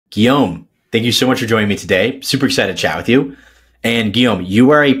Guillaume, thank you so much for joining me today. Super excited to chat with you. And Guillaume,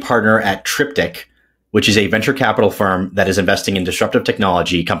 you are a partner at Triptyq, which is a venture capital firm that is investing in disruptive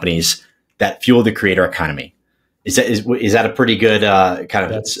technology companies that fuel the creator economy. Is that a pretty good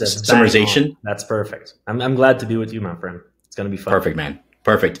that's summarization? That's perfect. I'm glad to be with you, my friend. It's going to be fun. Perfect, man.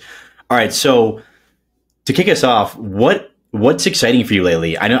 Perfect. All right. So to kick us off, what's exciting for you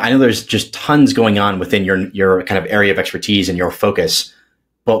lately? I know there's just tons going on within your kind of area of expertise and your focus,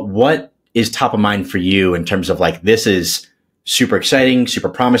 but what is top of mind for you in terms of like, this is super exciting, super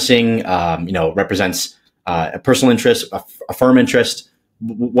promising, represents a personal interest, a firm interest.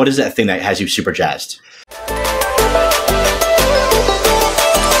 What is that thing that has you super jazzed?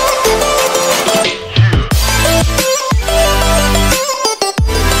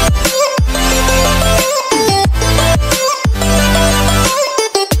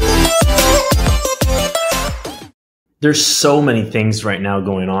 There's so many things right now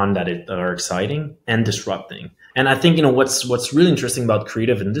going on that are exciting and disrupting. And I think, what's really interesting about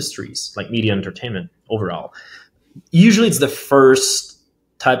creative industries, like media entertainment overall, usually it's the first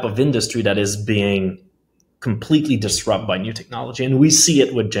type of industry that is being completely disrupted by new technology. And we see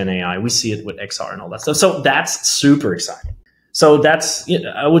it with Gen AI, we see it with XR and all that stuff. So that's super exciting. So that's,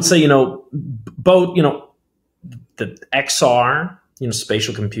 I would say, both, the XR,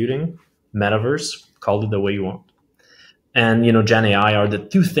 spatial computing, metaverse, call it the way you want, and Gen AI are the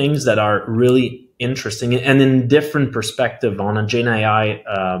two things that are really interesting and in different perspective on a Gen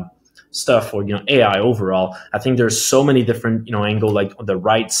AI stuff or AI overall. I think there's so many different angle, like the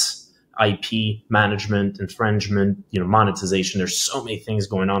rights, IP management, infringement, monetization. There's so many things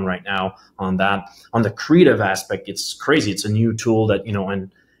going on right now on that. On the creative aspect, it's crazy. It's a new tool that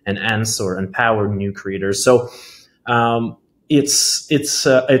enhance or empower new creators. So it's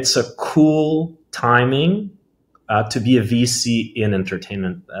a cool timing to be a VC in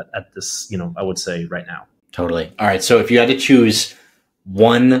entertainment at this, I would say right now. Totally. All right. So if you had to choose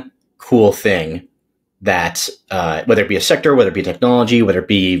one cool thing that, whether it be a sector, whether it be technology, whether it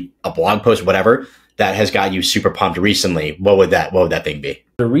be a blog post, whatever, that has got you super pumped recently, what would that thing be?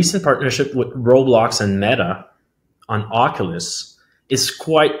 The recent partnership with Roblox and Meta on Oculus is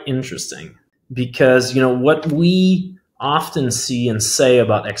quite interesting because, what we often see and say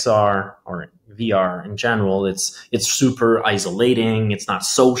about XR or VR in general, it's super isolating, it's not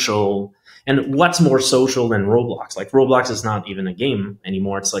social. And what's more social than Roblox? Like Roblox is not even a game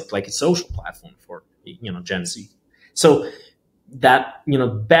anymore. It's like a social platform for Gen Z. So that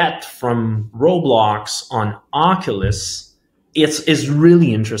bet from Roblox on Oculus is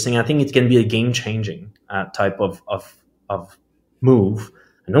really interesting. I think it can be a game-changing type of move.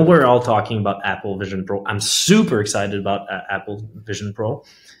 I know we're all talking about Apple Vision Pro. I'm super excited about Apple Vision Pro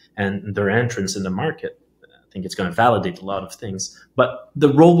and their entrance in the market. I think it's going to validate a lot of things. But the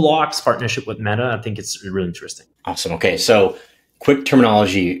Roblox partnership with Meta, I think it's really interesting. Awesome. Okay, so quick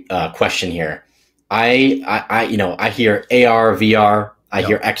terminology question here. I hear AR, VR. I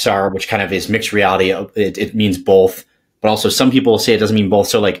hear XR, which kind of is mixed reality. It means both, but also some people say it doesn't mean both.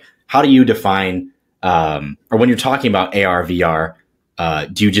 So, like, how do you define, or when you're talking about AR, VR?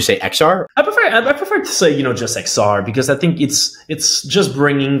 Do you just say XR? I prefer to say just XR because I think it's just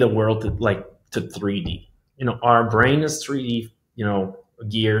bringing the world to 3D. Our brain is 3D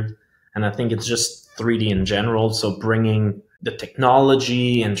geared, and I think it's just 3D in general. So bringing the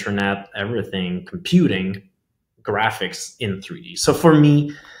technology, internet, everything, computing, graphics in 3D. So for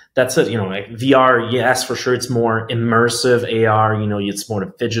me, that's it. Like VR, yes, for sure, it's more immersive. AR, it's more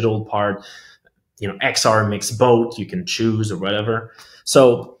the digital part. XR makes both. You can choose or whatever.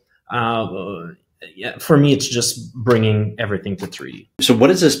 So for me, it's just bringing everything to 3D. So what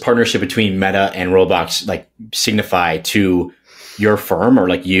does this partnership between Meta and Roblox signify to your firm or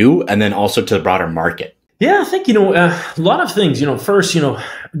you, and then also to the broader market? Yeah, I think, a lot of things. First,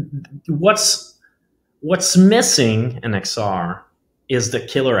 what's missing in XR is the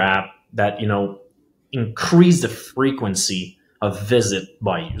killer app that, increase the frequency of visit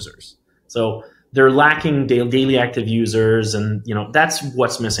by users. So they're lacking daily active users, and that's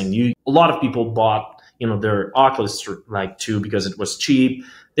what's missing. A lot of people bought their Oculus 2 because it was cheap.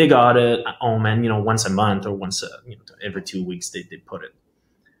 They got it at home, and once a month or once every 2 weeks they put it.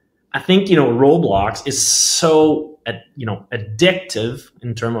 I think Roblox is so addictive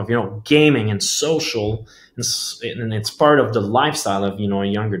in terms of gaming and social, and it's part of the lifestyle of a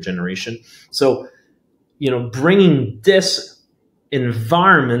younger generation. So bringing this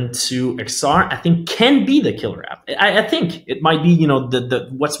environment to XR, I think, can be the killer app. I think it might be,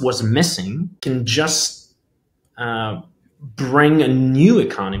 what was missing can just bring a new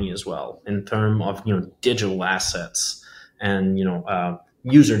economy as well in terms of, digital assets and,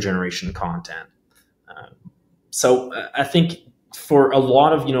 user generation content. So I think for a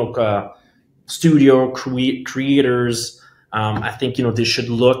lot of studio creators, I think they should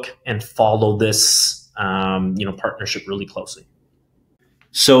look and follow this partnership really closely.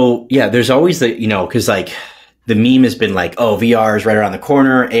 So yeah, there's always the because like the meme has been like, oh, VR is right around the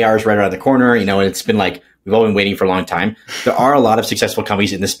corner, AR is right around the corner, and it's been like we've all been waiting for a long time. There are a lot of successful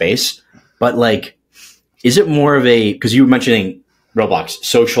companies in this space, but like, is it more of a, because you were mentioning Roblox,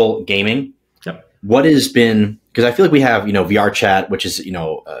 social gaming? Yep. What has been, because I feel like we have, VR chat, which is,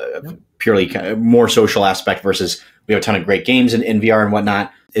 purely kind of more social aspect versus we have a ton of great games in VR and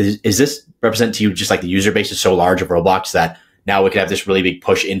whatnot. Is this represent to you just like the user base is so large of Roblox that now we could have this really big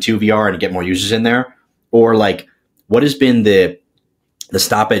push into VR and get more users in there? Or like, what has been the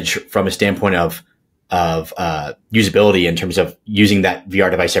stoppage from a standpoint of usability in terms of using that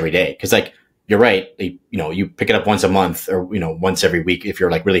VR device every day? Because like, you're right, you pick it up once a month or, once every week if you're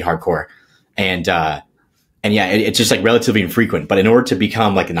like really hardcore. And yeah, it's just like relatively infrequent, but in order to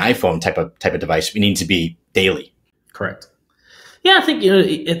become like an iPhone type of device, we need to be daily. Correct. Yeah. I think,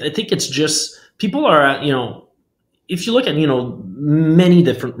 I think it's just, people are, if you look at, many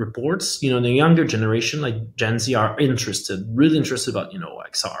different reports, the younger generation, like Gen Z, are really interested about,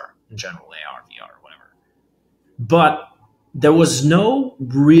 XR in general, AR, VR, whatever. But there was no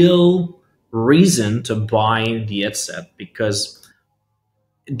real reason to buy the headset because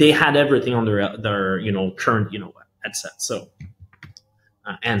they had everything on their current, headset. So,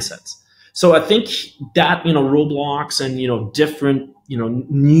 handsets. So I think that, Roblox and, different,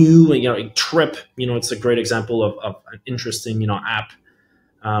 new, like Trip, it's a great example of an interesting, app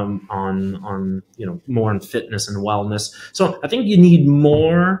on more on fitness and wellness. So I think you need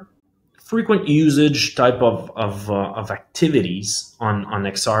more frequent usage type of activities on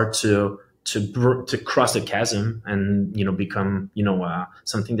XR to cross the chasm and become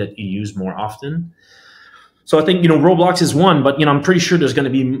something that you use more often. So I think Roblox is one, but I'm pretty sure there's going to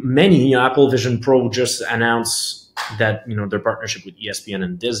be many. Apple Vision Pro just announced that their partnership with ESPN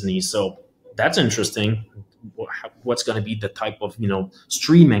and Disney. So that's interesting. What's going to be the type of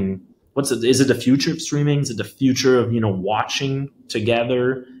streaming? Is it the future of streaming? Is it the future of watching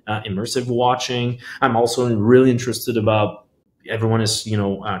together, immersive watching? I'm also really interested about. Everyone is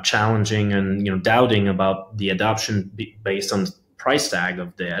challenging and doubting about the adoption based on the price tag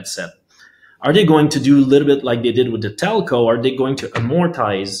of the headset. Are they going to do a little bit like they did with the telco? Are they going to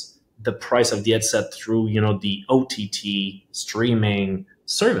amortize the price of the headset through the OTT streaming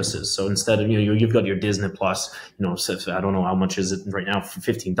services? So instead of you've got your Disney Plus, so I don't know how much is it right now,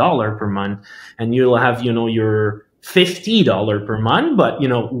 $15 per month, and you'll have your $50 per month, but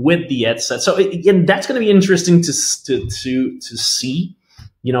with the headset. So again, that's going to be interesting to see,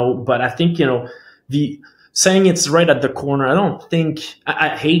 But I think the saying it's right at the corner. I don't think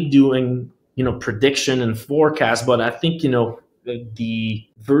I hate doing prediction and forecast, but I think the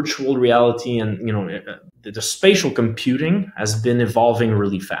virtual reality and the spatial computing has been evolving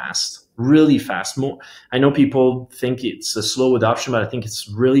really fast. More, I know people think it's a slow adoption, but I think it's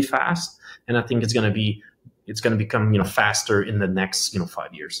really fast, and I think it's going to become faster in the next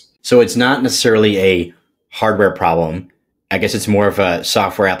 5 years. So it's not necessarily a hardware problem. I guess it's more of a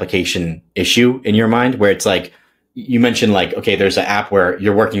software application issue in your mind, where it's like you mentioned, like, okay, there's an app where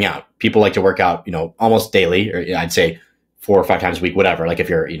you're working out. People like to work out, almost daily, or I'd say 4 or 5 times a week, whatever. Like if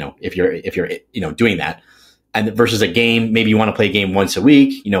you're doing that, and versus a game, maybe you want to play a game once a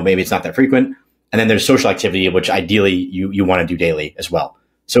week. Maybe it's not that frequent. And then there's social activity, which ideally you want to do daily as well.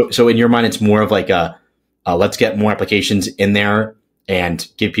 So in your mind, it's more of like let's get more applications in there and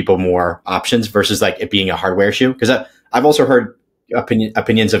give people more options versus like it being a hardware issue. Because I've also heard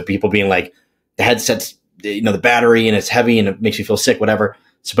opinions of people being like, the headset's, the battery and it's heavy and it makes me feel sick, whatever.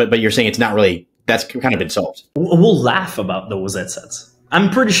 So, but you're saying it's not really, that's kind of been solved. We'll laugh about those headsets. I'm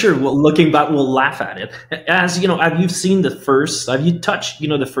pretty sure looking back, we'll laugh at it. As have you seen have you touched,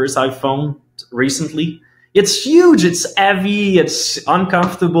 the first iPhone recently? It's huge. It's heavy. It's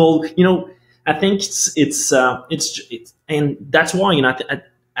uncomfortable. I think it's and that's why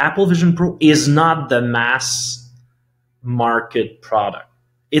Apple Vision Pro is not the mass market product.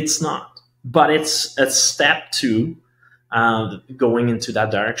 It's not, but it's a step to going into that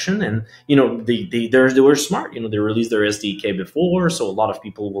direction. And they were smart. They released their SDK before, so a lot of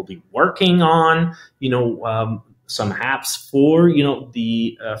people will be working on some apps for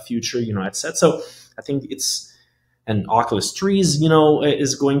the future headset. So I think it's. And Oculus 3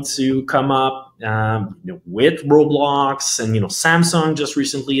 is going to come up with Roblox, and Samsung just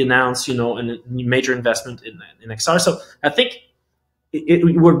recently announced a major investment in XR. So I think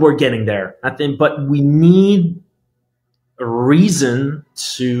we're getting there. I think, but we need a reason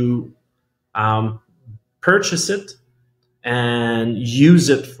to purchase it and use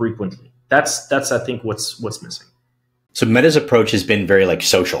it frequently. That's I think what's missing. So Meta's approach has been very like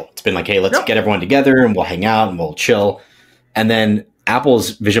social. It's been like, hey, let's get everyone together and we'll hang out and we'll chill. And then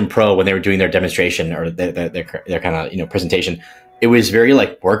Apple's Vision Pro, when they were doing their demonstration or their kind of presentation, it was very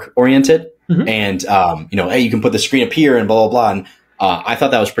like work oriented. And hey, you can put the screen up here and blah blah blah. And I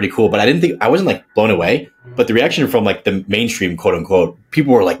thought that was pretty cool, but I wasn't like blown away. But the reaction from like the mainstream, quote unquote,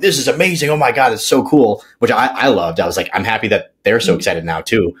 people were like, "This is amazing! Oh my god, it's so cool!" Which I loved. I was like, I'm happy that they're so excited now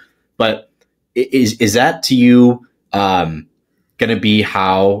too. But is that to you going to be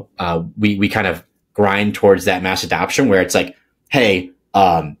how we kind of grind towards that mass adoption, where it's like, hey,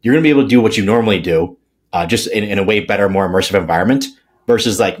 you're going to be able to do what you normally do, just in a way better, more immersive environment,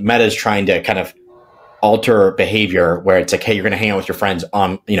 versus like Meta's trying to kind of alter behavior where it's like, hey, you're going to hang out with your friends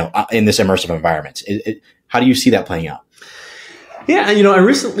on, in this immersive environment. How do you see that playing out? Yeah, I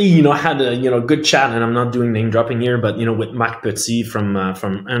recently, had a good chat, and I'm not doing name dropping here, but with Marc Petit from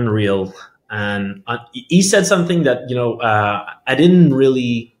Unreal, and he said something that I didn't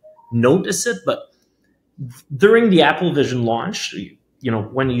really notice it, but during the Apple Vision launch,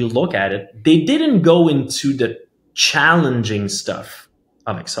 when you look at it, they didn't go into the challenging stuff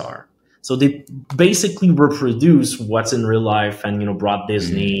of XR. So they basically reproduce what's in real life, and brought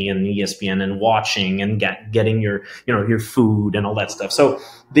Disney and ESPN and watching and getting your your food and all that stuff. So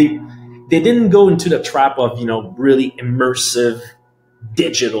they didn't go into the trap of really immersive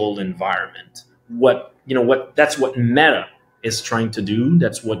digital environment. That's what Meta is trying to do.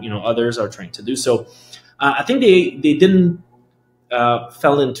 That's what others are trying to do. So I think they didn't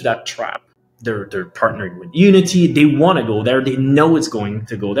fell into that trap. They're partnering with Unity. They want to go there. They know it's going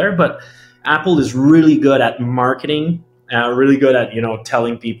to go there. But Apple is really good at marketing, really good at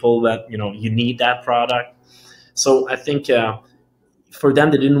telling people that you need that product. So I think for them,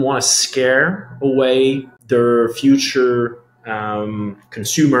 they didn't want to scare away their future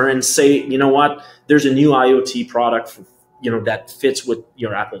consumer and say, what, there's a new IoT product that fits with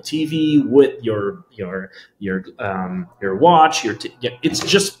your Apple TV, with your watch. It's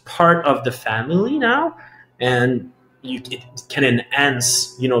just part of the family now, and it can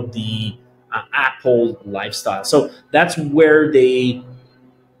enhance the Apple lifestyle. So that's where they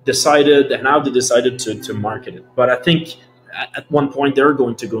decided, and how they decided to market it. But I think at one point they're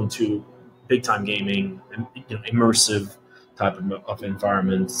going to go into big time gaming and immersive type of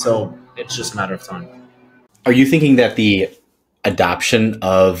environment. So it's just a matter of time. Are you thinking that the adoption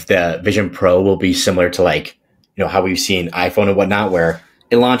of the Vision Pro will be similar to like, how we've seen iPhone and whatnot, where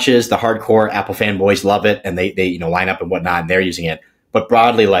it launches, the hardcore Apple fanboys love it, and they line up and whatnot, and they're using it. But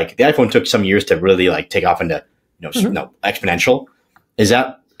broadly, like the iPhone took some years to really like take off into exponential. Is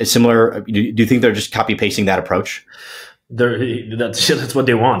that similar? Do you think they're just copy pasting that approach? That's what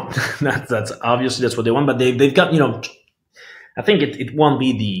they want. that's obviously that's what they want. But they've got I think it won't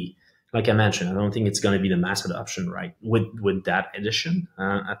be the, like I mentioned, I don't think it's going to be the mass adoption, right? With that addition,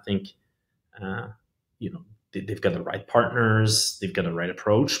 I think, they've got the right partners, they've got the right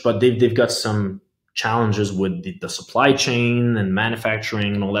approach, but they've got some challenges with the supply chain and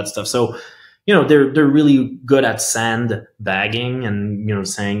manufacturing and all that stuff. So, they're really good at sandbagging and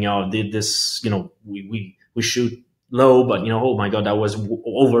saying, this, we shoot low, but oh my God, that was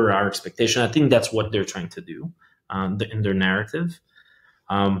over our expectation. I think that's what they're trying to do in their narrative.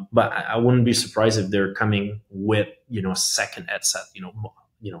 But I wouldn't be surprised if they're coming with a second headset.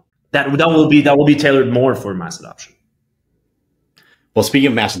 That will be tailored more for mass adoption. Well, speaking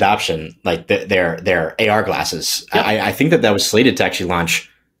of mass adoption, like their AR glasses, yep. I think that was slated to actually launch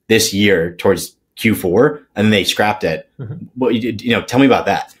this year towards Q4, and then they scrapped it. Mm-hmm. Well, tell me about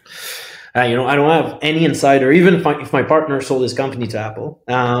that. I don't have any insider. Even if my partner sold his company to Apple,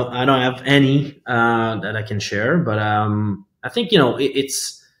 I don't have any that I can share. But I think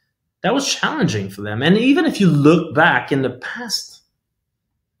that was challenging for them. And even if you look back in the past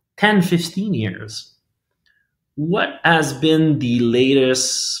 10, 15 years, what has been the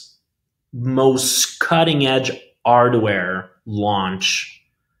latest, most cutting edge hardware launch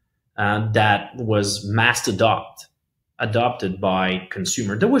that was mass adopted by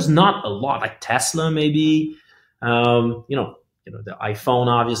consumer? There was not a lot, like Tesla maybe, the iPhone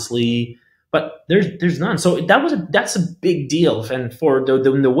obviously, but there's none. So that's a big deal. And for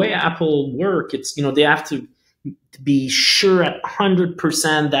the way Apple work, it's they have to be sure at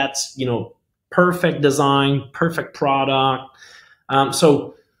 100% that's perfect design, perfect product.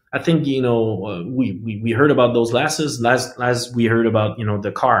 So I think we heard about those glasses as we heard about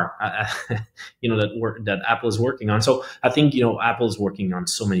the car that Apple is working on. So I think Apple is working on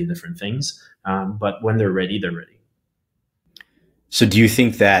so many different things, but when they're ready, they're ready. So do you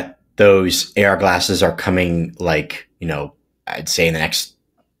think that those AR glasses are coming like, I'd say in the next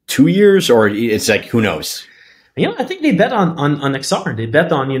 2 years, or it's like, who knows? I think they bet on XR. They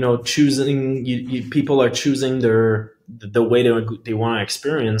bet on, choosing, people are choosing the way they want to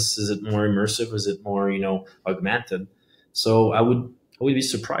experience. Is it more immersive? Is it more, augmented? So I would be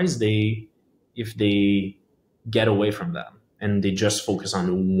surprised if they get away from that and they just focus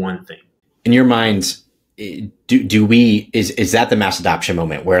on one thing. In your minds, is that the mass adoption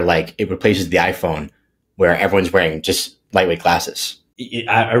moment where like it replaces the iPhone, where everyone's wearing just lightweight glasses?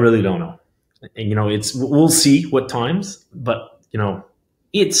 I really don't know. We'll see what times, but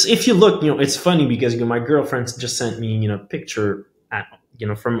it's, if you look, it's funny because my girlfriend just sent me a picture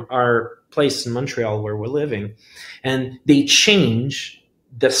from our place in Montreal where we're living, and they change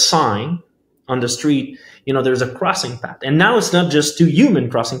the sign on the street. There's a crossing path, and now it's not just two human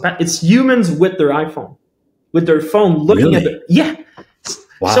crossing path; it's humans with their iPhone, with their phone looking at the, yeah.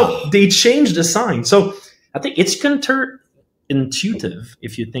 Wow. So they changed the sign. So I think it's counterintuitive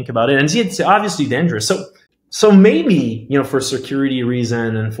if you think about it, and it's obviously dangerous. So maybe, for security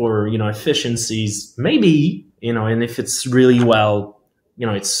reason and for, efficiencies, maybe, and if it's really well,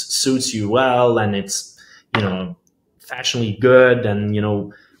 it suits you well and it's, fashionably good and,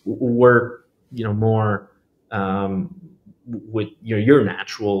 work, more with your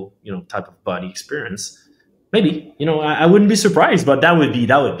natural, type of body experience. Maybe, I wouldn't be surprised, but that would be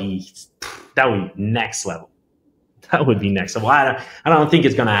next level. That would be next level. I don't think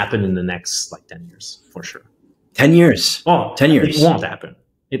it's going to happen in the next 10 years for sure. 10 years. Oh, 10 years. It won't happen.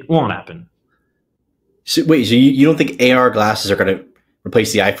 It won't happen. So wait, so you don't think AR glasses are going to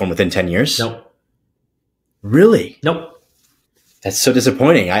replace the iPhone within 10 years? Nope. Really? Nope. That's so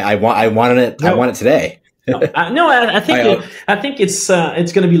disappointing. I wanted it. Nope. I want it today. I think it's going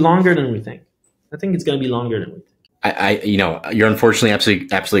to be longer than we think. I think it's going to be longer than we think. You're unfortunately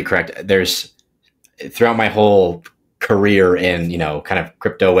absolutely correct. There's, throughout my whole career in, kind of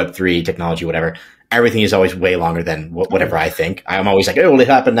crypto, Web3 technology, whatever, everything is always way longer than whatever I think. I'm always like, oh, will it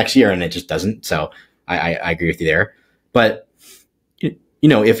happen next year? And it just doesn't. So I agree with you there. But,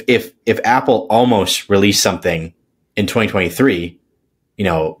 if Apple almost released something in 2023,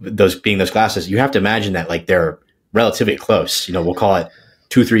 those glasses, you have to imagine that they're relatively close. We'll call it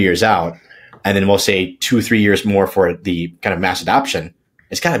 2-3 years out. And then we'll say 2-3 years more for the kind of mass adoption.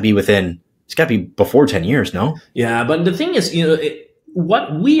 It's got to be before 10 years, no? Yeah. But the thing is,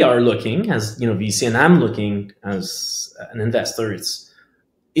 what we are looking as, VC, and I'm looking as an investor, it's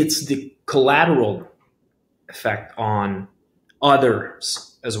the collateral effect on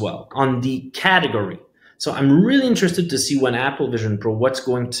others as well, on the category. So I'm really interested to see when Apple Vision Pro, what's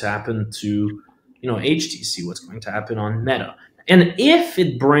going to happen to, HTC, what's going to happen on Meta. And if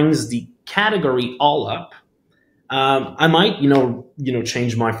it brings the category all up, I might,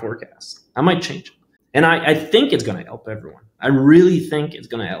 change my forecast. I might change it. And I think it's going to help everyone. I really think it's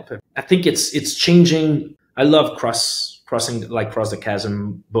going to help everyone. I think it's changing. I love Crossing the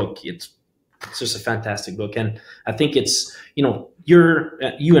Chasm book. It's just a fantastic book. And I think it's,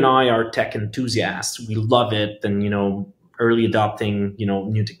 you and I are tech enthusiasts. We love it. And, early adopting,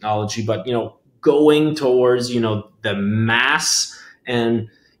 new technology, but, going towards, the mass and,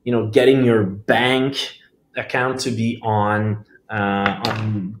 getting your bank account to be on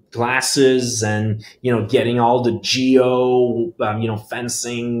glasses and, getting all the geo,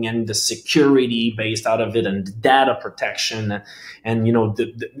 fencing and the security based out of it and the data protection and,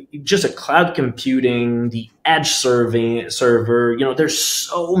 just a cloud computing, the edge server, there's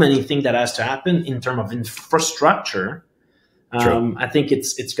so many things that has to happen in terms of infrastructure. I think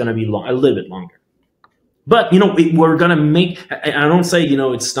it's going to be a little bit longer, but, we're going to make, I don't say,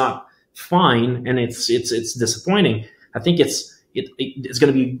 it's not fine and it's disappointing. I think it's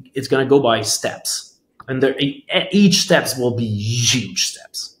going to go by steps, and each steps will be huge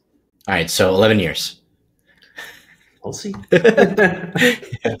steps. All right, so 11 years. We'll see. Yeah,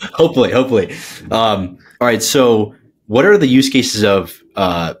 hopefully. All right, so what are the use cases of,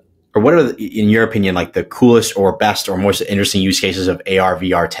 or what are, in your opinion, the coolest or best or most interesting use cases of AR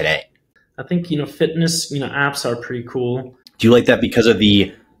VR today? I think fitness apps are pretty cool. Do you like that because of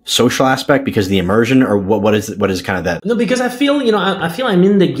the social aspect, because of the immersion, or what is kind of that? No, because I feel I feel I'm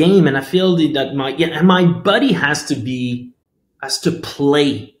in the game, and I feel that my buddy has to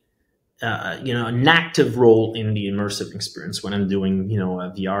play an active role in the immersive experience when I'm doing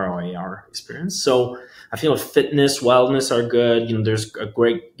a VR or AR experience. So I feel fitness, wellness are good. There's a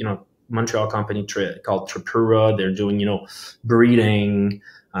great Montreal company called Triptyq. They're doing breathing.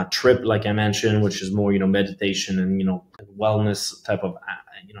 Trip, like I mentioned, which is more meditation and wellness type of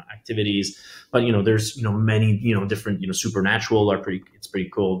activities. But there's many different supernatural are it's pretty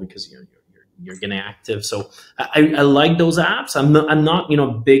cool because you're getting active. So I like those apps. I'm not a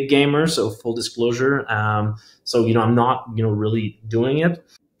big gamer, so full disclosure. So I'm not really doing it.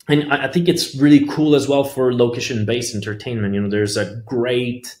 And I think it's really cool as well for location-based entertainment. There's a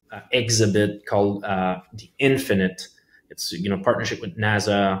great exhibit called The Infinite. It's partnership with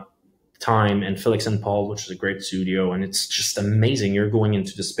NASA, Time, and Felix and Paul, which is a great studio, and it's just amazing. You're going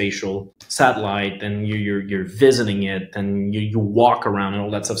into the spatial satellite, and you're visiting it, and you walk around and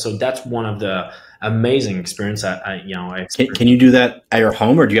all that stuff. So that's one of the amazing experience I Can you do that at your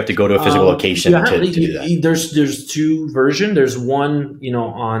home, or do you have to go to a physical location to do that? There's two versions. There's one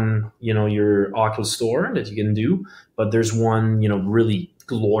on your Oculus Store that you can do, but there's one really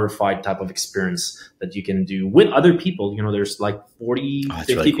glorified type of experience that you can do with other people. There's like 40,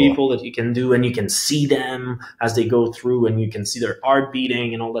 50 really cool. people that you can do, and you can see them as they go through, and you can see their heart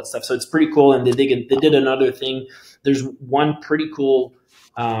beating and all that stuff. So it's pretty cool. And they did another thing. There's one pretty cool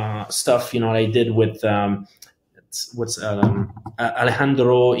stuff I did with Alejandro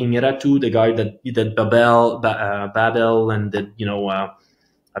Iñárritu, the guy that did Babel and did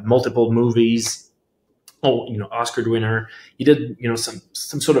multiple movies. Oscar winner. He did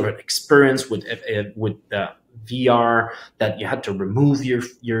some sort of an experience with VR that you had to remove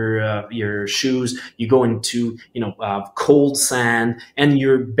your shoes. You go into cold sand, and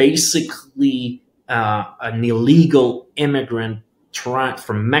you're basically an illegal immigrant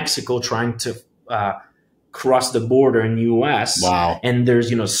from Mexico trying to cross the border in the U.S. Wow. And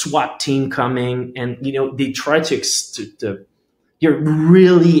there's SWAT team coming, and they try to you're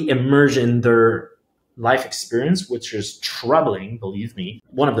really immersed in their life experience, which is troubling, believe me.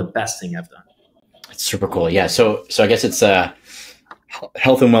 One of the best thing I've done. It's super cool. Yeah. So I guess it's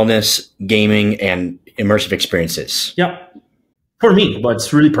health and wellness, gaming, and immersive experiences. Yep. For me, but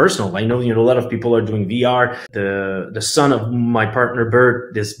it's really personal. I know, a lot of people are doing VR. The son of my partner,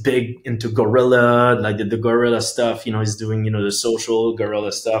 Bert, is big into gorilla, like the gorilla stuff, he's doing, the social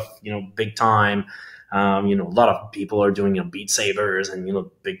gorilla stuff, big time. A lot of people are doing, Beat Sabers and,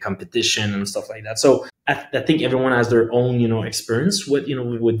 big competition and stuff like that. So I think everyone has their own, experience with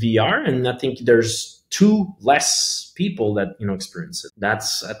VR. And I think there's less people that, experience it. I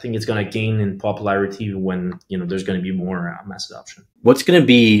think it's going to gain in popularity when, there's going to be more mass adoption. What's going to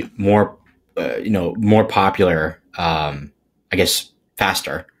be more, more popular, I guess,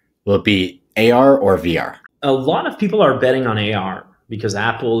 faster? Will it be AR or VR? A lot of people are betting on AR, because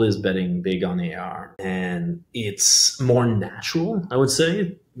Apple is betting big on AR, and it's more natural, I would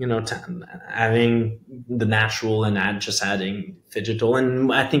say, having the natural and just adding digital.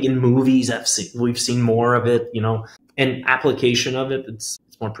 And I think in movies, we've seen more of it, and application of it. It's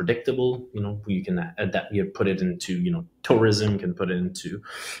more predictable. You can adapt, you put it into, tourism, can put it into,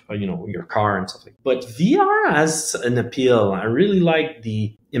 your car and stuff like that. But VR has an appeal. I really like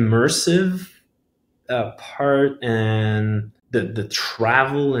the immersive part and the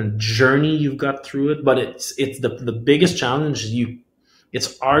travel and journey you've got through it. But it's the biggest challenge.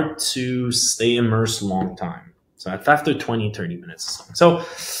 It's hard to stay immersed a long time. So after 20, 30 minutes. So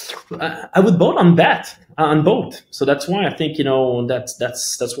I would vote on both. So that's why I think,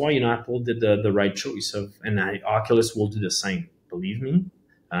 that's why, Apple did the right choice and Oculus will do the same. Believe me,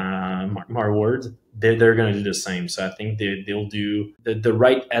 my words, they're going to do the same. So I think they'll do the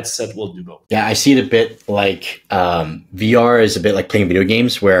right headset will do both. Yeah, I see it a bit like VR is a bit like playing video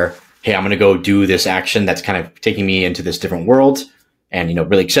games where, hey, I'm going to go do this action that's kind of taking me into this different world and,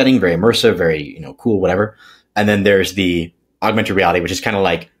 really exciting, very immersive, very, cool, whatever. And then there's the augmented reality, which is kind of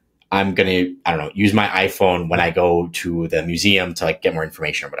like, I'm going to, I don't know, use my iPhone when I go to the museum to like get more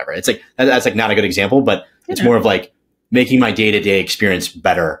information or whatever. It's like, that's like not a good example, but it's more of like making my day-to-day experience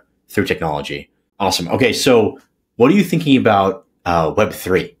better through technology. Awesome. Okay. So what are you thinking about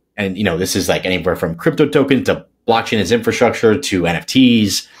Web3? And, this is like anywhere from crypto token to blockchain as infrastructure to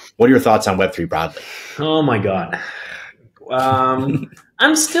NFTs. What are your thoughts on Web3 broadly? Oh my God.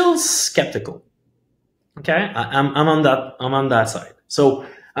 I'm still skeptical. Okay. I'm on that side. So,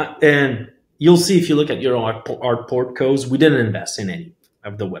 and you'll see if you look at our port codes, we didn't invest in any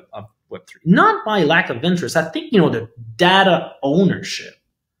of the Web3, not by lack of interest. I think, the data ownership,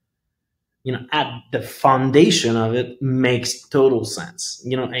 at the foundation of it makes total sense,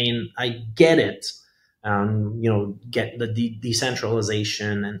 and I get it. Get the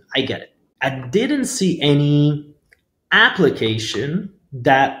decentralization, and I get it. I didn't see any application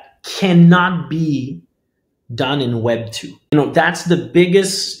that cannot be done in Web 2. That's the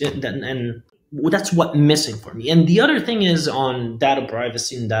biggest, and that's what missing for me. And the other thing is on data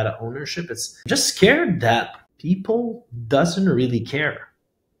privacy and data ownership. It's just scared that people doesn't really care.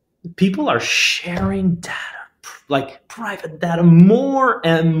 people are sharing data, like private data, more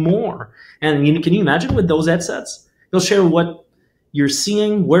and more. And can you imagine with those headsets? You'll share what you're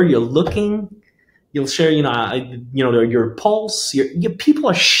seeing, where you're looking. You'll share, your pulse. People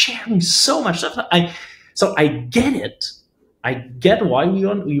are sharing so much stuff. So I get it. I get why we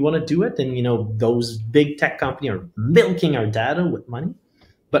want to do it. And, those big tech companies are milking our data with money.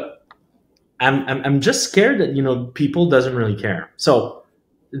 But I'm just scared that, people doesn't really care. So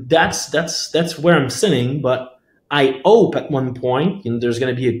that's where I'm sitting. But I hope at one point, there's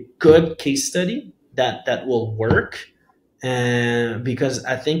going to be a good case study that will work. And because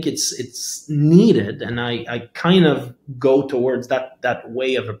I think it's needed, and I kind of go towards that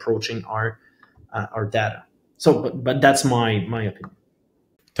way of approaching our data. So, but that's my opinion.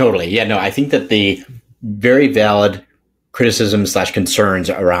 Totally. Yeah, no, I think that the very valid criticisms / concerns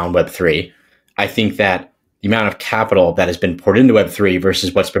around Web3, I think that the amount of capital that has been poured into Web3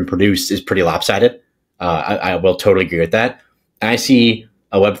 versus what's been produced is pretty lopsided. I will totally agree with that. And I see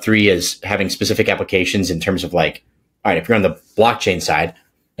a Web3 as having specific applications in terms of like, all right, if you're on the blockchain side,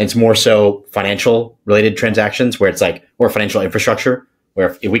 it's more so financial related transactions where it's like, or financial infrastructure,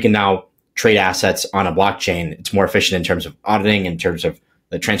 where if we can now trade assets on a blockchain, it's more efficient in terms of auditing, in terms of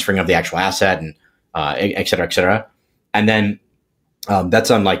the transferring of the actual asset, and et cetera, et cetera. And then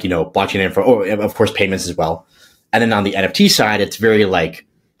that's on like, blockchain info, or of course payments as well. And then on the NFT side, it's very like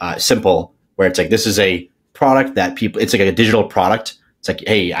simple, where it's like, this is a product that it's like a digital product. It's like,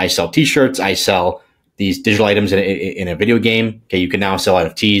 hey, I sell t-shirts, I sell these digital items in a video game. Okay, you can now sell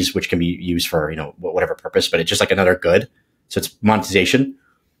NFTs, which can be used for, whatever purpose, but it's just like another good. So it's monetization.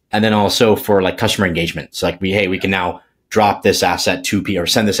 And then also for like customer engagement. So like we can now drop this asset to people, or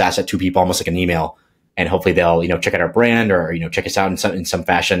send this asset to people almost like an email, and hopefully they'll, check out our brand, or, check us out in some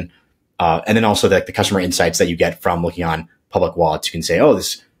fashion. And then also the customer insights that you get from looking on public wallets. You can say, oh,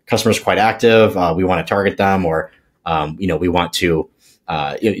 this customer is quite active. We want to target them, or, we want to,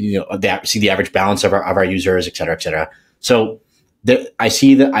 see the average balance of our users, et cetera, et cetera. So I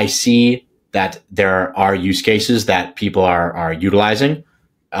see that there are use cases that people are utilizing,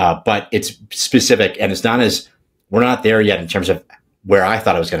 but it's specific, and we're not there yet in terms of where I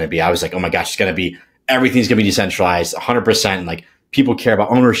thought it was going to be. I was like, oh my gosh, everything's going to be decentralized 100%. Like people care about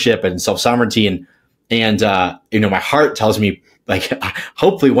ownership and self-sovereignty, and my heart tells me like,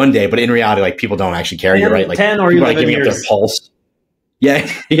 hopefully one day, but in reality, like people don't actually care. You're right. Like 10 or 11 years. Up their pulse. Yeah,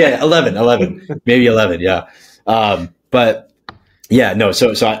 11, maybe 11. Yeah. But yeah, no.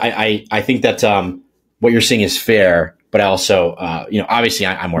 So I think that what you're saying is fair, but I also, obviously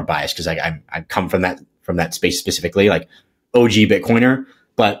I'm more biased because I come from that space specifically, like OG Bitcoiner.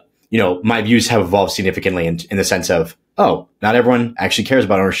 But my views have evolved significantly in the sense of, oh, not everyone actually cares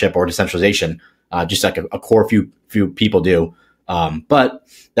about ownership or decentralization. Just like a core few people do. But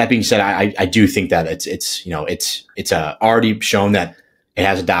that being said, I do think that it's already shown that it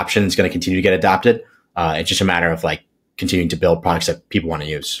has adoption. It's going to continue to get adopted. It's just a matter of like continuing to build products that people want to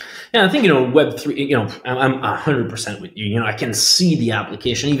use. Yeah, I think, Web3, I'm 100% with you. I can see the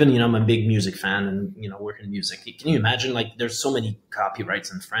application. Even, I'm a big music fan and, work in music. Can you imagine, like, there's so many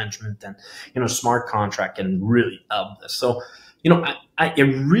copyrights infringement, and, smart contract can really help this. So, I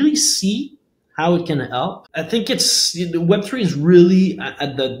really see how it can help. I think Web3 is really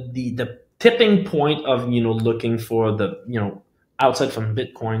at the tipping point of, looking for the, outside from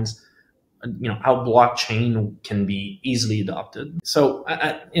Bitcoins, how blockchain can be easily adopted. So,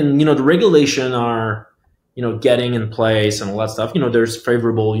 the regulation are, getting in place and all that stuff. There's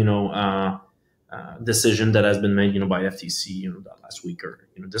favorable, decision that has been made, by FTC, last week or,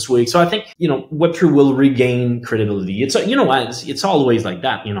 this week. So I think, Web3 will regain credibility. It's, it's always like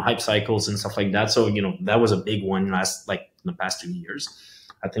that, hype cycles and stuff like that. So, that was a big one in the past 2 years.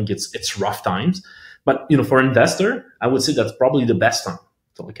 I think it's rough times. But, for investor, I would say that's probably the best time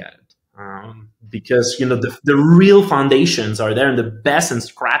to look at it. Because, the real foundations are there, and the best and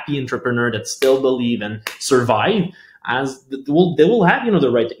scrappy entrepreneur that still believe and survive, they will have,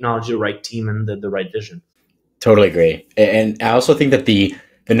 the right technology, the right team, and the right vision. Totally agree. And I also think that the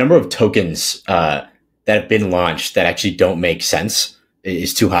number of tokens that have been launched that actually don't make sense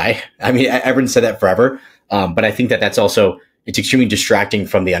is too high. I mean, everyone said that forever. But I think that's also, it's extremely distracting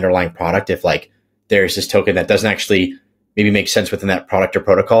from the underlying product. If like there's this token that doesn't actually maybe make sense within that product or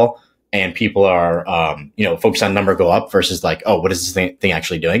protocol, and people are, focused on number go up versus like, oh, what is this thing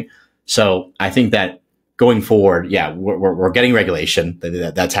actually doing? So I think that going forward, yeah, we're getting regulation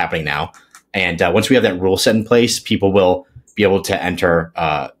that's happening now. And once we have that rule set in place, people will be able to enter,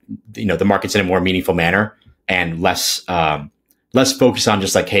 the markets in a more meaningful manner, and less focus on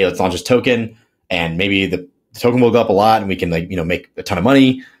just like, hey, let's launch this token, and maybe the token will go up a lot and we can make a ton of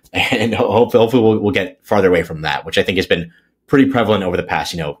money. and hopefully we'll get farther away from that, which I think has been pretty prevalent over the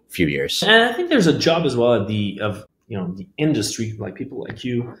past, few years. And I think there's a job as well of the industry, like people like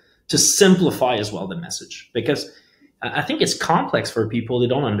you, to simplify as well the message, because I think it's complex for people. They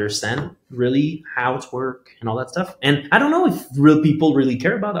don't understand really how it works and all that stuff. And I don't know if real people really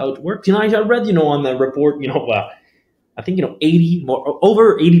care about how it works. I read, on the report, I think,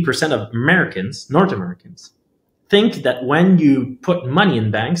 over 80% of Americans, North Americans, think that when you put money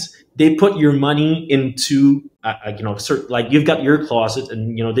in banks, they put your money into, like you've got your closet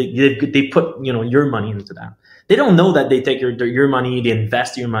and, they put, your money into that. They don't know that they take your money, they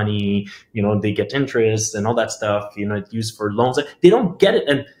invest your money, they get interest and all that stuff, it's used for loans. They don't get it.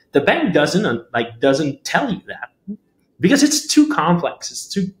 And the bank doesn't tell you that because it's too complex. It's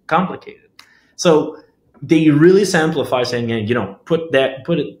too complicated. So they really simplify saying, put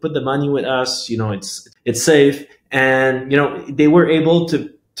the money with us, it's safe. And, they were able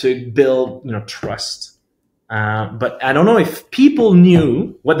to build, trust. But I don't know if people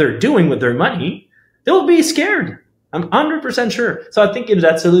knew what they're doing with their money, they'll be scared. I'm 100% sure. So I think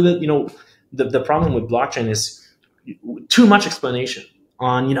that's a little bit, the problem with blockchain is too much explanation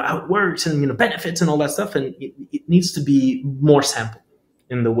on, how it works and, benefits and all that stuff. And it needs to be more simple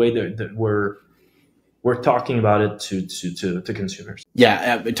in the way that we're talking about it to consumers.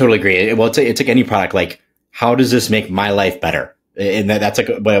 Yeah, I totally agree. Well, it's like any product, like, how does this make my life better? And that's like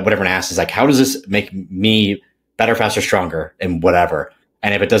what everyone asks is like, how does this make me better, faster, stronger, and whatever?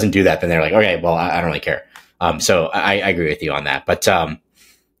 And if it doesn't do that, then they're like, okay, well, I don't really care. So I agree with you on that. But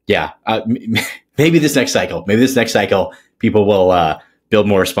maybe this next cycle, people will build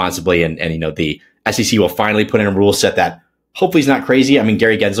more responsibly, and the SEC will finally put in a rule set that hopefully is not crazy. I mean,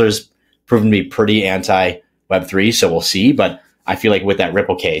 Gary Gensler's proven to be pretty anti Web3, so we'll see. But I feel like with that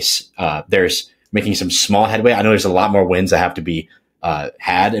Ripple case, there's making some small headway. I know there's a lot more wins that have to be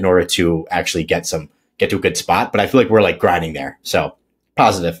had in order to actually get to a good spot. But I feel like we're like grinding there. So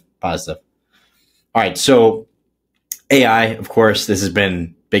positive. All right. So AI, of course, this has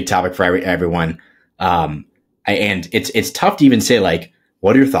been a big topic for everyone. And it's tough to even say, like,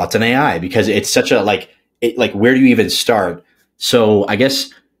 what are your thoughts on AI? Because it's such a, where do you even start? So I guess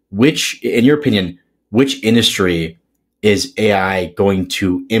in your opinion, which industry is AI going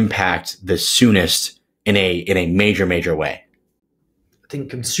to impact the soonest in a major way? I think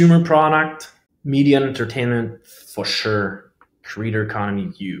consumer product, media and entertainment, for sure. Creator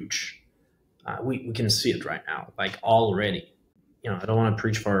economy, huge. We can see it right now, like already. I don't want to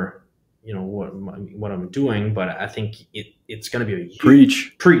preach for, what I'm doing, but I think it's going to be a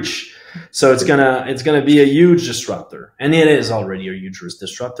huge preach. So it's gonna be a huge disruptor, and it is already a huge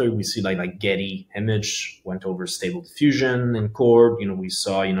disruptor. We see like Getty Image went over Stable Diffusion in court. We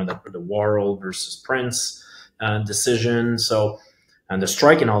saw the Warhol versus Prince decision. So, and the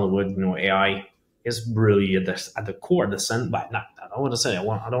strike in Hollywood, AI is really at the core, I don't want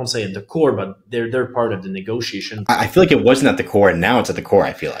to say at the core, but they're part of the negotiation. I feel like it wasn't at the core, and now it's at the core.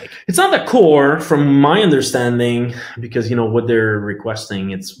 I feel like it's not the core, from my understanding, because what they're requesting,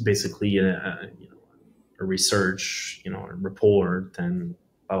 it's basically a research, a report, and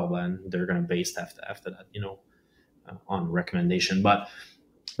blah blah blah. And they're going to base after that, on recommendation. But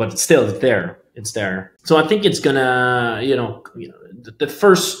it's still there. It's there. So I think it's gonna,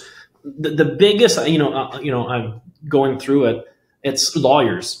 the biggest, I'm going through it. It's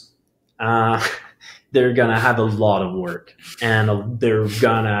lawyers. They're gonna have a lot of work, and they're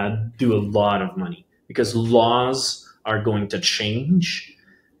gonna do a lot of money because laws are going to change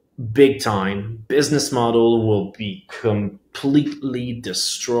big time. Business model will be completely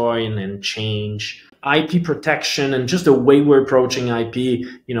destroyed and change. IP protection and just the way we're approaching IP,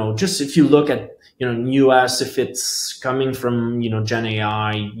 just if you look at, in US, if it's coming from, Gen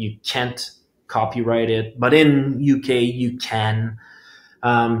AI, you can't copyright it, but in UK you can.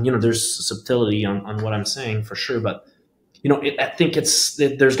 There's subtlety on what I'm saying for sure, but I think there's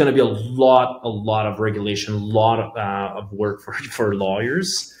going to be a lot of regulation, a lot of work for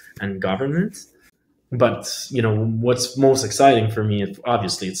lawyers and government. But what's most exciting for me,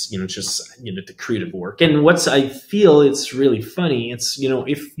 obviously, it's just the creative work. And I feel it's really funny. It's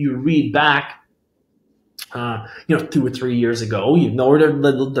if you read back, 2 or 3 years ago, or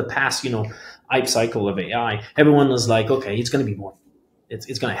the past hype cycle of AI, everyone was like, okay, it's going to be more.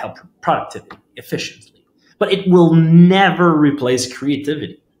 It's going to help productivity, efficiently, but it will never replace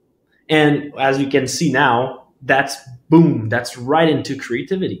creativity. And as you can see now, that's right into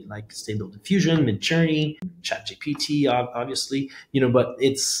creativity, like Stable Diffusion, Midjourney, ChatGPT, obviously, but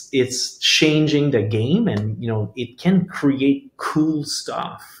it's changing the game, and it can create cool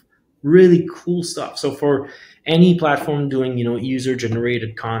stuff really cool stuff. So for any platform doing, user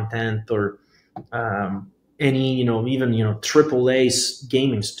generated content, or any, even, AAA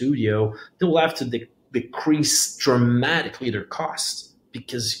gaming studio, they will have to decrease dramatically their costs,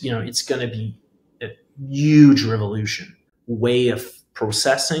 because, it's going to be a huge revolution way of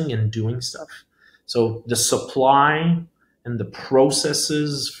processing and doing stuff. So the supply and the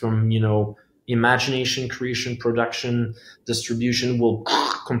processes from, imagination, creation, production, distribution will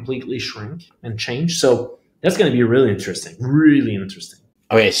completely shrink and change. So that's going to be really interesting, really interesting.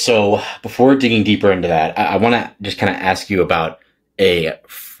 Okay, so before digging deeper into that, I want to just kind of ask you about a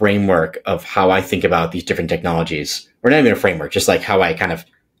framework of how I think about these different technologies, or not even a framework, just like how I kind of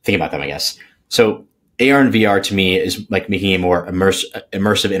think about them, I guess. So AR and VR to me is like making a more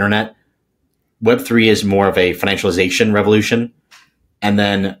immersive internet. Web3 is more of a financialization revolution. And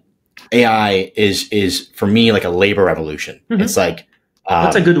then AI is for me like a labor revolution. Mm-hmm. It's like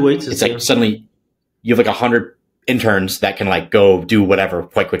that's a good way to it's say like it. Suddenly you have like 100 interns that can like go do whatever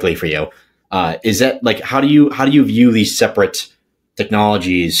quite quickly for you. Is that like how do you view these separate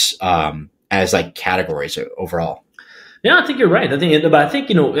technologies as like categories overall? Yeah, I think you're right. I think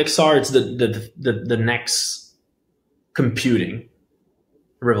XR is the next computing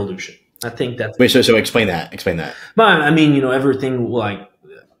revolution. I think that's so explain that. But I mean, everything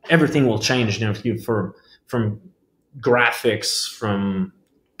will change. From graphics, from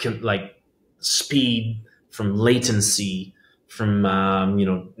like speed, from latency, from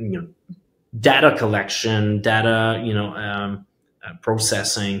data collection, data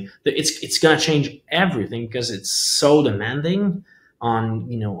processing. It's gonna change everything, because it's so demanding on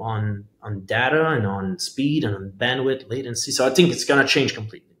data and on speed and on bandwidth, latency. So I think it's gonna change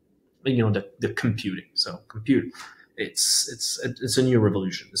completely. The computing. So it's a new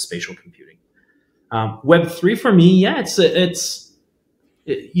revolution, the spatial computing. Web3 for me, yeah,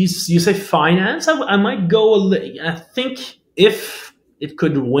 you say finance. I might go I think if it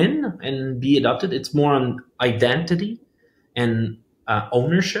could win and be adopted, it's more on identity and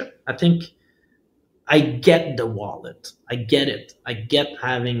ownership. I think I get the wallet. I get it. I get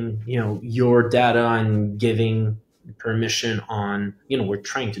having your data and giving permission on, we're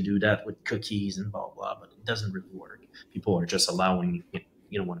trying to do that with cookies and blah blah, but it doesn't really work. People are just allowing,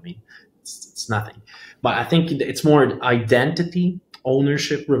 you know what I mean? It's nothing. But I think it's more identity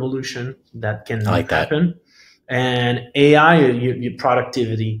ownership revolution that can happen. And AI,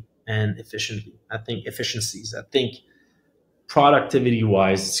 productivity and efficiency. I think productivity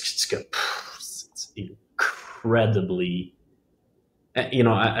wise, it's incredibly,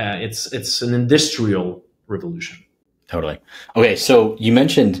 it's an industrial revolution. Totally. Okay, so you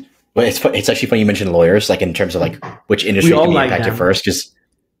mentioned, well, it's actually funny you mentioned lawyers, like in terms of like which industry can be impacted first, because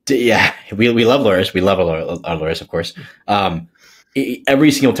yeah, we love lawyers. We love our lawyers, of course.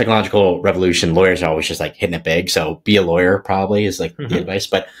 Every single technological revolution, lawyers are always just like hitting it big. So be a lawyer probably is like the advice.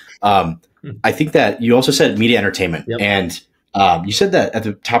 But I think that you also said media entertainment, and you said that at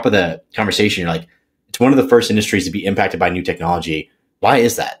the top of the conversation, you're like, it's one of the first industries to be impacted by new technology. Why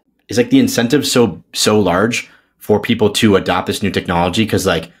is that? Is like the incentive so large for people to adopt this new technology?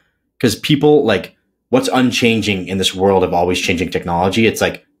 Because people, like, what's unchanging in this world of always changing technology? It's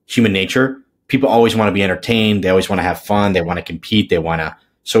like human nature. People always want to be entertained. They always want to have fun. They want to compete. They want to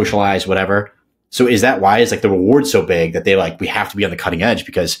socialize, whatever. So is that why is like the reward so big that we have to be on the cutting edge?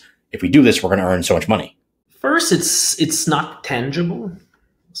 Because if we do this, we're going to earn so much money. First, it's not tangible.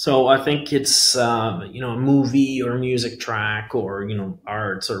 So I think it's a movie or music track or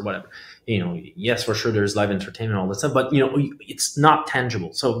arts or whatever. Yes, for sure, there's live entertainment, all that stuff, but it's not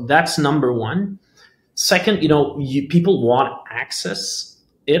tangible. So that's number one. Second, people want access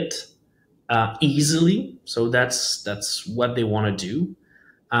it easily. So that's what they want to do,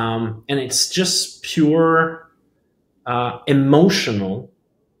 and it's just pure emotional,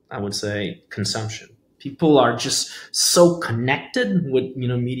 I would say, consumption. People are just so connected with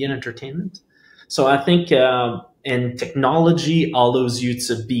media and entertainment. So I think and technology allows you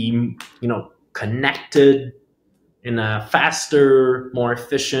to be connected in a faster, more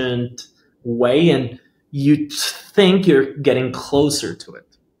efficient way, and you think you're getting closer to it.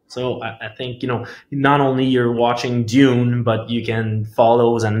 So I think not only you're watching Dune, but you can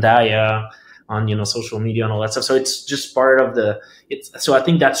follow Zendaya on social media and all that stuff. So it's just part of so I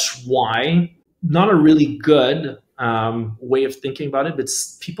think that's why. Not a really good way of thinking about it, but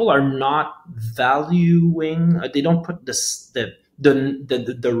people are not valuing. They don't put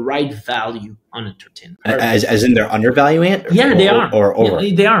the right value on entertainment. As in they're undervaluing it? Yeah, they are. Or over?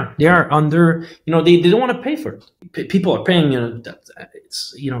 Yeah, they are under. They don't want to pay for it. People are paying.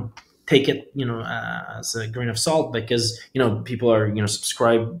 It's take it, as a grain of salt, because, people are, they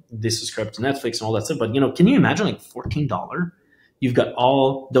subscribe to Netflix and all that stuff. But, can you imagine like $14? You've got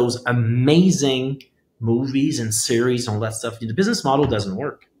all those amazing movies and series and all that stuff. The business model doesn't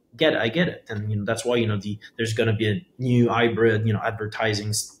work. I get it. And, that's why, there's going to be a new hybrid,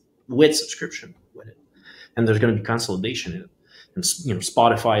 advertising with subscription with it. And there's going to be consolidation in it. And,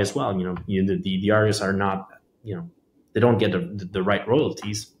 Spotify as well, the artists are not, they don't get the right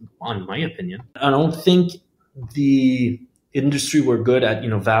royalties, in my opinion. I don't think the industry were good at,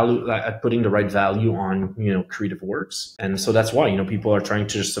 value, at putting the right value on, creative works. And so that's why, people are trying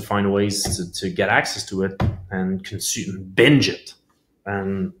to find ways to get access to it and consume, binge it.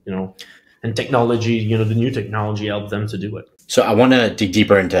 And, and technology, the new technology helped them to do it. So I want to dig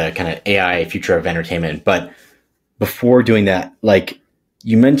deeper into kind of AI, future of entertainment. But before doing that, like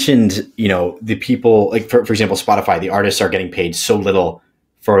you mentioned, the people, like for example, Spotify, the artists are getting paid so little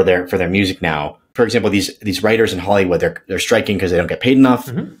for their music now. For example, these writers in Hollywood, they're striking because they don't get paid enough.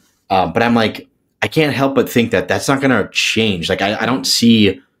 Mm-hmm. But I'm like, I can't help but think that that's not going to change. Like I don't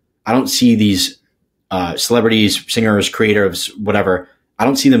see these celebrities, singers, creatives, whatever. I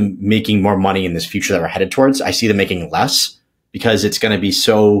don't see them making more money in this future that we're headed towards. I see them making less because it's going to be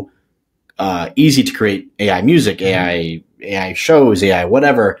so easy to create AI music, AI shows, AI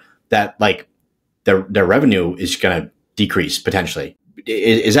whatever, that like their revenue is going to decrease potentially.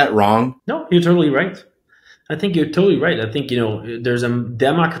 Is that wrong? No, you're totally right. I think you're totally right. I think, there's a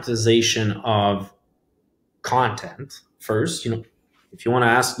democratization of content first. If you want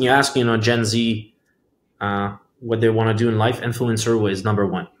to ask Gen Z what they want to do in life, influencer is number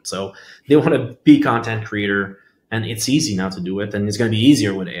one. So they want to be content creator, and it's easy now to do it. And it's going to be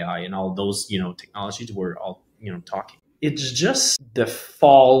easier with AI and all those, technologies we're all, talking. It's just the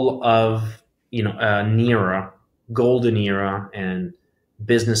fall of, an era, golden era, and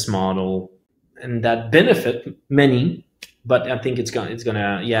business model, and that benefit many, but I think it's gonna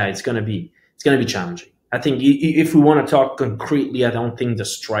be challenging. I think if we want to talk concretely, I don't think the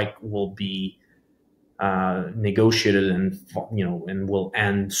strike will be negotiated and will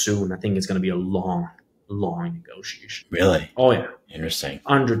end soon. I think it's going to be a long negotiation. Really? Oh yeah. Interesting.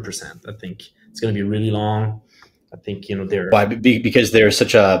 100%. I think it's going to be really long. I think why? Because there's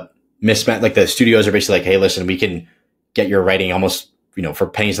such a mismatch. Like the studios are basically like, hey, listen, we can get your writing almost for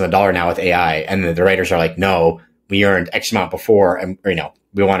pennies on the dollar now with AI, and the writers are like, no, we earned X amount before, and we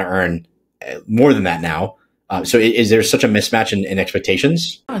want to earn more than that now. So is there such a mismatch in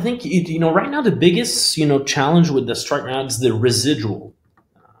expectations? I think right now the biggest challenge with the strike now is the residual.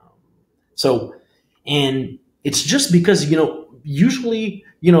 And it's just because usually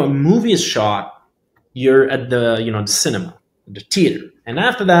a movie is shot, you're at the the cinema, the theater, and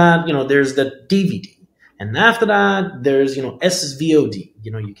after that there's the DVD. And after that, there's, SVOD,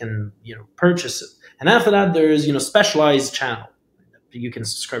 you can, purchase it. And after that, there's, specialized channel that you can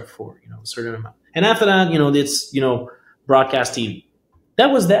subscribe for, a certain amount. And after that, it's, broadcast TV.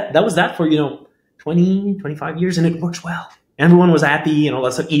 That was that for, 20, 25 years, and it works well. Everyone was happy,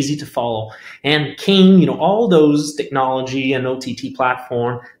 that's so easy to follow. And came, all those technology and OTT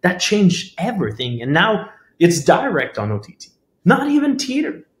platform that changed everything. And now it's direct on OTT, not even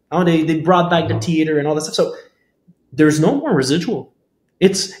theater. Oh, they brought back the theater and all that stuff. So there's no more residual.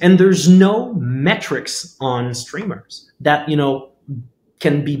 And there's no metrics on streamers that,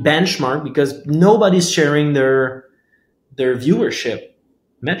 can be benchmarked because nobody's sharing their viewership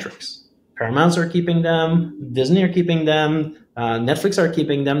metrics. Paramounts are keeping them, Disney are keeping them, Netflix are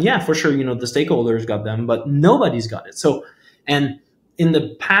keeping them. Yeah, for sure, the stakeholders got them, but nobody's got it. So, and in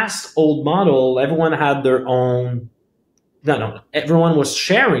the past old model, everyone had their own. No. Everyone was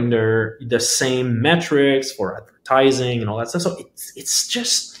sharing the same metrics for advertising and all that stuff. So it's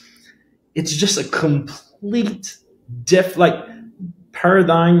just a complete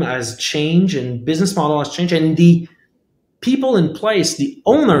paradigm has changed and business model has changed, and the people in place, the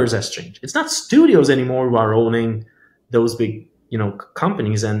owners has changed. It's not studios anymore who are owning those big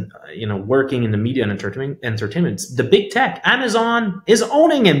companies and working in the media and entertainment. The big tech, Amazon is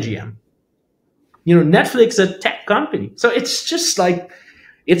owning MGM. Netflix is a tech company. So it's just like,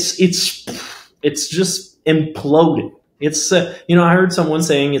 it's just imploded. It's, I heard someone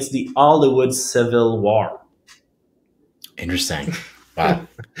saying it's the Hollywood Civil War. Interesting. Wow.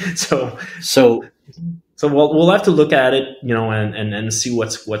 So we'll have to look at it, and see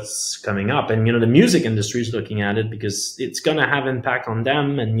what's coming up. And, the music industry is looking at it because it's going to have impact on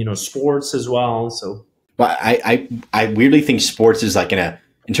them and, sports as well. So, well, I weirdly think sports is like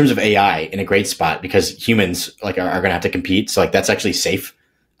in terms of AI, in a great spot because humans are going to have to compete. So that's actually safe.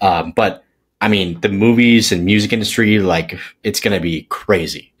 But I mean, the movies and music industry, like, it's going to be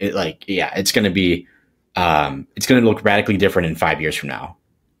crazy. It's going to be, it's going to look radically different in 5 years from now.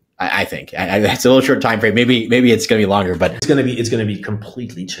 I think it's a little short time frame. Maybe it's going to be longer, but it's going to be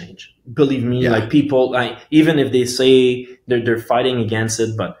completely changed. Believe me, like people, like even if they say they're fighting against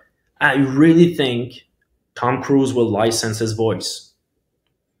it, but I really think Tom Cruise will license his voice.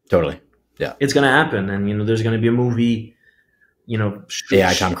 Totally. Yeah. It's going to happen. And, there's going to be a movie,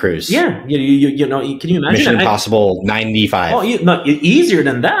 Tom Cruise. Yeah. You know, can you imagine? Mission Impossible 95. Oh, no, easier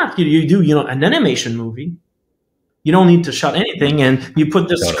than that. You do, an animation movie. You don't need to shot anything, and you put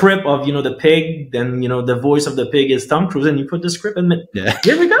the script of the pig. Then the voice of the pig is Tom Cruise, and you put the script, and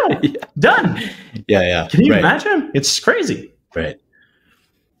here we go, done. Yeah. Can you imagine? It's crazy, right?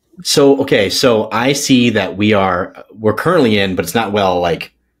 So I see that we're currently in, but it's not well.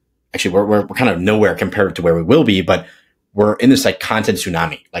 Like, actually, we're kind of nowhere compared to where we will be, but we're in this like content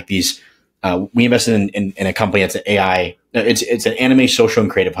tsunami. Like these, we invested in a company that's an AI. It's an anime social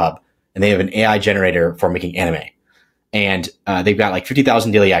and creative hub, and they have an AI generator for making anime. And they've got like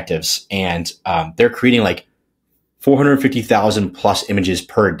 50,000 daily actives, and they're creating like 450,000 plus images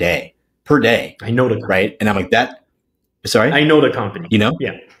per day. I know the company. Right, and I'm like that. Sorry, I know the company. Yeah,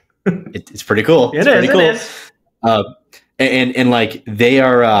 it's pretty cool. It is. And like they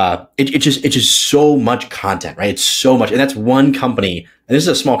are, it's just so much content, right? It's so much, and that's one company, and this is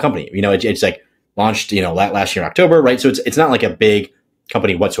a small company. It's like launched last year in October, right? So it's not like a big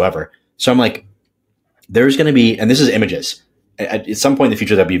company whatsoever. So I'm like, there's going to be, and this is images. At some point in the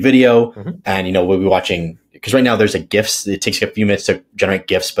future, there'll be video, and we'll be watching, because right now there's like GIFs. It takes a few minutes to generate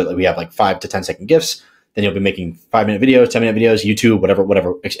GIFs, but we have like 5 to 10 second GIFs. Then you'll be making 5-minute videos, 10-minute videos, YouTube,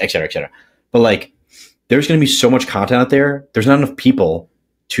 whatever, et cetera, et cetera. But like, there's going to be so much content out there. There's not enough people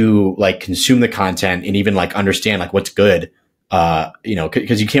to like consume the content and even like understand like what's good,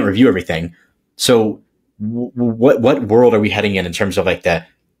 because you can't review everything. So what world are we heading in terms of like the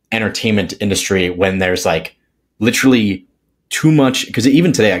entertainment industry when there's like literally too much? Because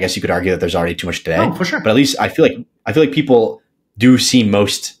even today, I guess you could argue that there's already too much today. Oh, for sure. But at least I feel like people do see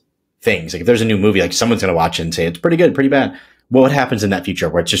most things. Like if there's a new movie, like someone's going to watch it and say it's pretty good, pretty bad. What happens in that future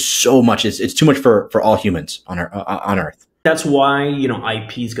where it's just so much? It's too much for all humans on Earth. That's why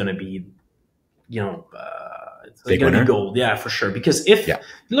IP is going to be it's going to be gold. Yeah, for sure. Because if you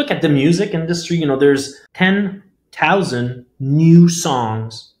look at the music industry, there's 10,000 new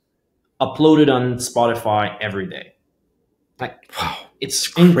songs uploaded on Spotify every day. Like, wow, it's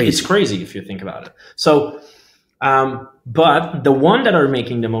crazy. It's crazy if you think about it. So, but the one that are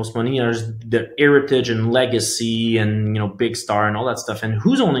making the most money is the heritage and legacy and Big Star and all that stuff. And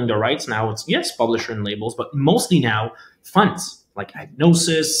who's owning the rights now? It's publisher and labels, but mostly now funds like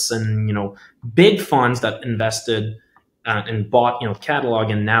Agnosis and big funds that invested and bought catalog,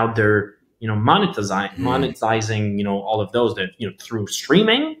 and now they're monetizing all of those that through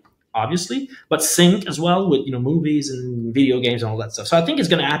streaming, obviously, but sync as well with movies and video games and all that stuff. So I think it's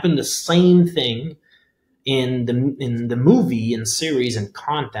going to happen the same thing in the movie and series and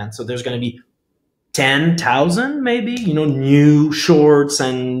content. So there's going to be 10,000 maybe new shorts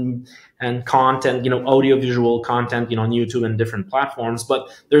and content, audiovisual content on YouTube and different platforms. But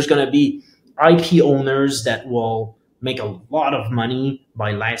there's going to be IP owners that will make a lot of money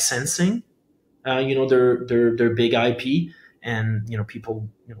by licensing their big IP, and people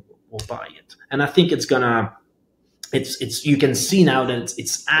will buy it. And I think it's gonna, it's you can see now that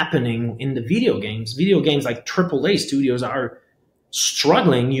it's happening in the video games. Video games like AAA studios are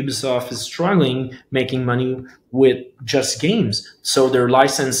struggling. Ubisoft is struggling making money with just games, so they're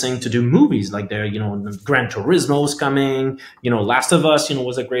licensing to do movies. Like they're Gran Turismo's coming. Last of Us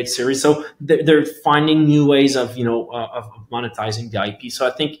was a great series. So they're finding new ways of of monetizing the IP. So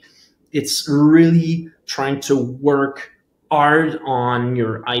I think it's really trying to work hard on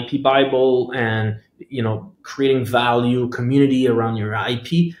your IP Bible and creating value, community around your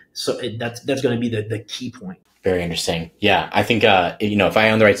IP. So that's going to be the key point. Very interesting. Yeah, I think if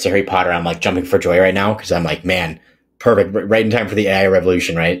I own the rights to Harry Potter, I'm like jumping for joy right now because I'm like, man, perfect, right in time for the AI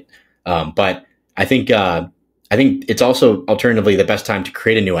revolution, right? But I think it's also alternatively the best time to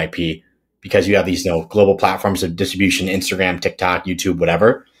create a new IP because you have these global platforms of distribution: Instagram, TikTok, YouTube,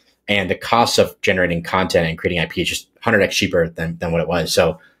 whatever. And the cost of generating content and creating IP is just 100x cheaper than what it was.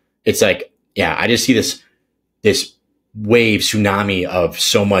 So it's like, yeah, I just see this wave tsunami of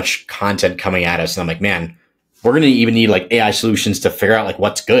so much content coming at us. And I'm like, man, we're going to even need like AI solutions to figure out like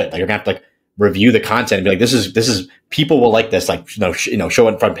what's good. Like you're gonna have to like review the content and be like, this is people will like this, like, show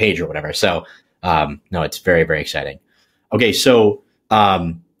it front page or whatever. So, no, it's very, very exciting. Okay. So,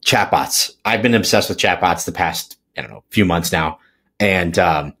 chatbots, I've been obsessed with chatbots the past, few months now. And,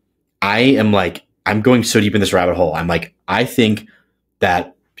 I'm going so deep in this rabbit hole. I'm like, I think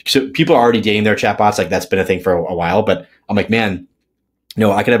that so people are already dating their chatbots. Like that's been a thing for a while, but I'm like, man,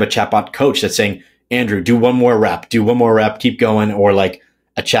 no, I could have a chatbot coach that's saying, Andrew, do one more rep, keep going. Or like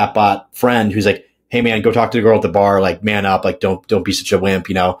a chatbot friend who's like, hey man, go talk to the girl at the bar, like man up, like don't be such a wimp,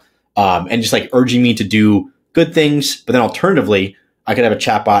 and just like urging me to do good things. But then alternatively, I could have a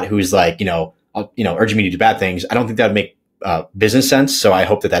chatbot who's like, urging me to do bad things. I don't think that would make business sense. So I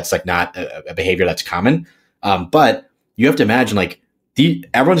hope that that's like not a behavior that's common. But you have to imagine like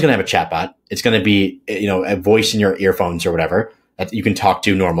everyone's going to have a chatbot. It's going to be, a voice in your earphones or whatever that you can talk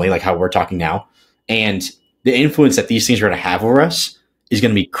to normally, like how we're talking now. And the influence that these things are going to have over us is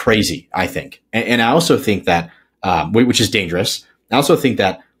going to be crazy, I think. And I also think that, which is dangerous. I also think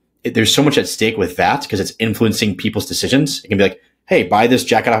that there's so much at stake with that because it's influencing people's decisions. It can be like, hey, buy this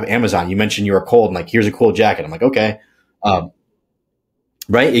jacket off Amazon. You mentioned you were cold, and like, here's a cool jacket. I'm like, okay.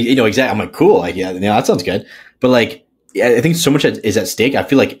 Right. Exactly. I'm like, cool. Like, yeah, that sounds good. But like, I think so much is at stake. I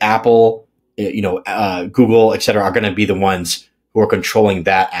feel like Apple, Google, et cetera, are going to be the ones who are controlling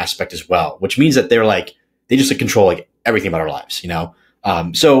that aspect as well, which means that they just control like everything about our lives,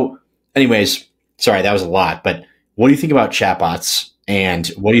 So anyways, sorry, that was a lot, but what do you think about chatbots and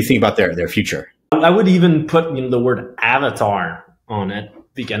what do you think about their future? I would even put the word avatar on it.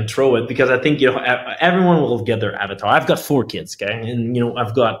 We can throw it because I think, everyone will get their avatar. I've got 4 kids. Okay. And,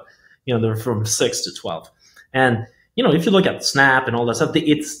 I've got, they're from 6 to 12. And, if you look at Snap and all that stuff,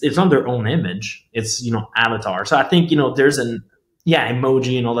 it's on their own image. It's, avatar. So I think, there's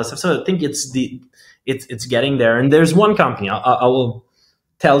emoji and all that stuff. So I think it's getting there. And there's one company, I will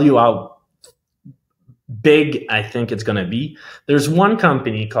tell you how big I think it's going to be. There's one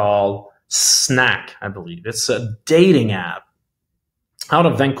company called Snack, I believe. It's a dating app out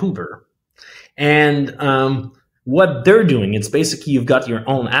of Vancouver. And what they're doing, it's basically you've got your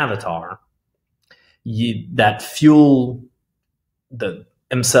own avatar that fuel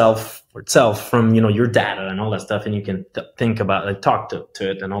itself from your data and all that stuff, and you can think about like talk to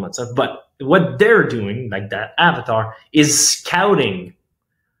it and all that stuff. But what they're doing, like that avatar, is scouting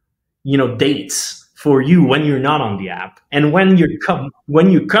dates for you when you're not on the app, and when you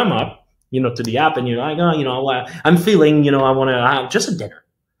come up to the app and you're like, I'm feeling I want to have just a dinner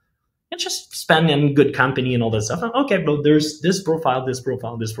and just spend in good company and all that stuff. Okay, but there's this profile.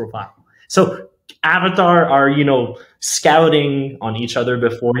 So avatar are scouting on each other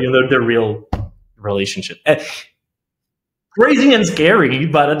before their real relationship. Crazy and scary,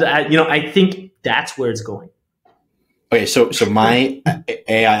 but I think that's where it's going. Okay, so my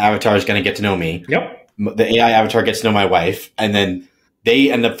AI avatar is going to get to know me. Yep. The AI avatar gets to know my wife, and then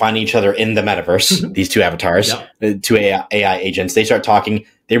they end up finding each other in the metaverse. These two avatars, Yep. The two AI agents. They start talking.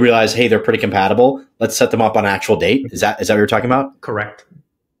 They realize, hey, they're pretty compatible. Let's set them up on an actual date. Is that what you're talking about? Correct.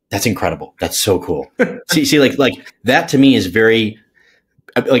 That's incredible. That's so cool. see, like that to me is very,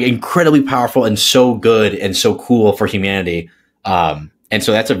 like, incredibly powerful and so good and so cool for humanity. And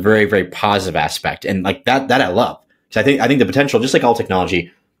so that's a very, very positive aspect, and like that I love. So I think the potential, just like all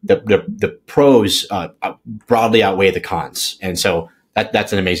technology, the pros broadly outweigh the cons, and so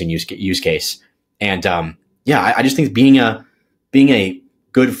that's an amazing use case. And I just think being a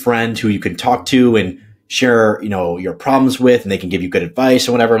good friend who you can talk to and share your problems with, and they can give you good advice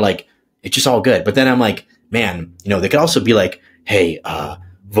or whatever, like it's just all good. But then I'm like, man, they could also be like, hey,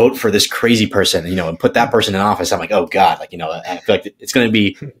 vote for this crazy person, and put that person in office. I'm like, oh God, like, I feel like it's going to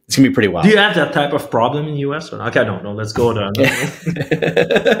be pretty wild. Do you have that type of problem in the US? Okay, no, let's go to.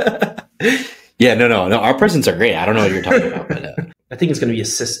 Yeah, no. Our presidents are great. I don't know what you're talking about, but I think it's going to be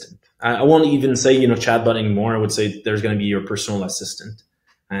assistant. I won't even say, chatbot anymore. I would say there's going to be your personal assistant,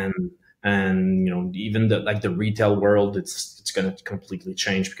 and even the retail world, it's going to completely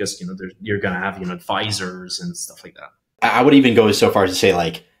change because you're going to have advisors and stuff like that. I would even go so far as to say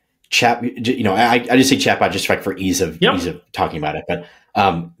like chat. I just say chatbot just for ease of talking about it. But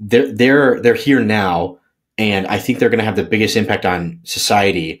they're here now, and I think they're going to have the biggest impact on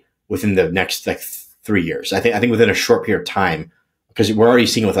society within the next 3 years. I think within a short period of time, because we're already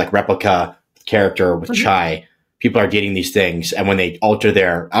seeing with like Replica, Character, with Chai, people are getting these things, and when they alter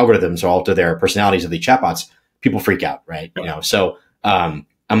their algorithms or alter their personalities of the chatbots, people freak out, right? So I'm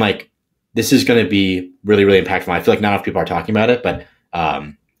like, this is going to be really, really impactful. I feel like not enough people are talking about it, but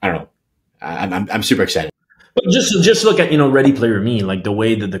I don't know. I'm super excited. But just look at Ready Player Me, like the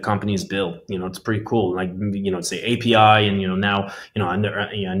way that the company is built. It's pretty cool. Like it's the API, and now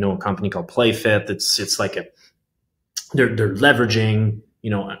I know a company called PlayFit. It's like they're leveraging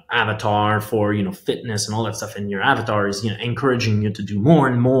an avatar for fitness and all that stuff, and your avatar is encouraging you to do more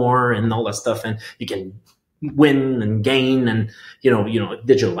and more and all that stuff, and you can win and gain, and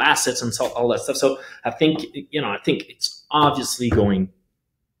digital assets and all that stuff. So I think it's obviously going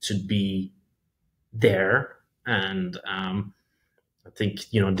to be there, and I think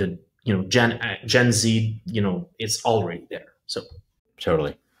Gen Z it's already there. So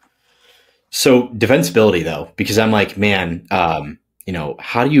Totally. So defensibility though, because I'm like, man,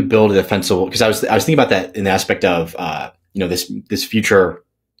 how do you build a defensible? Because I was thinking about that in the aspect of this future,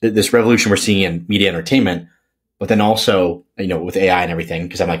 this revolution we're seeing in media entertainment, but then also with AI and everything.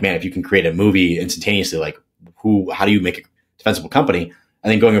 Because I'm like, man, if you can create a movie instantaneously, like how do you make a defensible company?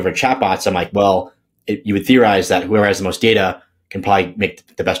 And then going over to chatbots, I'm like, well, you would theorize that whoever has the most data can probably make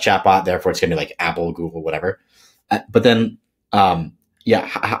the best chatbot. Therefore, it's going to be like Apple, Google, whatever. But then, who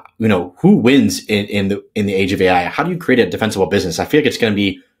wins in the age of AI? How do you create a defensible business? I feel like it's going to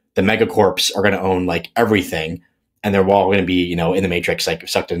be the megacorps are going to own like everything, and they're all going to be in the matrix, like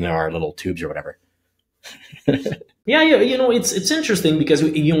sucked into our little tubes or whatever. Yeah, it's interesting because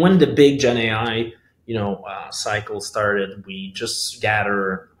when the big Gen AI cycle started, we just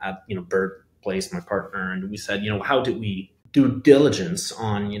gather at Bird Place, my partner, and we said, how do we do diligence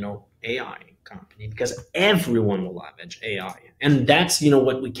on AI company, because everyone will leverage AI, and that's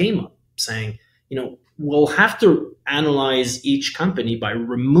what we came up saying. We'll have to analyze each company by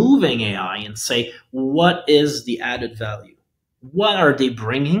removing AI and say, what is the added value? What are they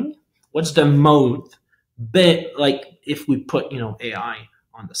bringing? What's the moat? Like if we put AI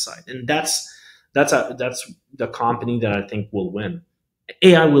on the side, and that's the company that I think will win.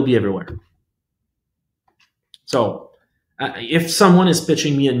 AI will be everywhere. So if someone is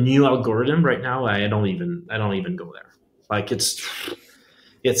pitching me a new algorithm right now, I don't even go there. Like it's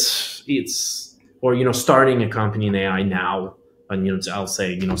or starting a company in AI now, and I'll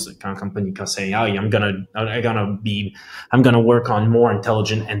say a company can say, oh, I'm gonna work on more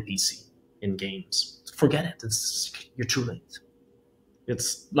intelligent NPC in games. Forget it. You're too late.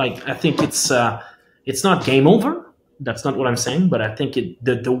 It's like, I think it's not game over. That's not what I'm saying, but I think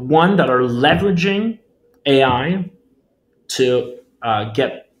the one that are leveraging AI to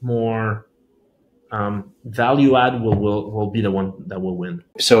get more value add will be the one that will win.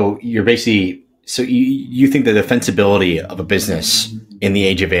 So you think the defensibility of a business in the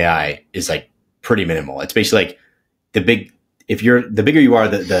age of AI is like pretty minimal. It's basically like the bigger you are,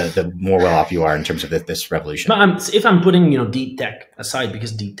 the more well off you are in terms of this revolution. But if I'm putting deep tech aside,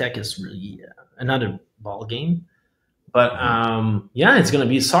 because deep tech is really another ball game. But it's going to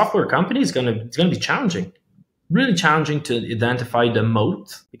be a software company. It's going to be challenging, really challenging to identify the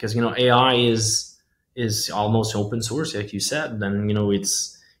moat, because AI is almost open source, like you said. Then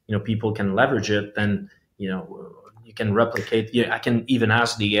it's people can leverage it. Then you can replicate. I can even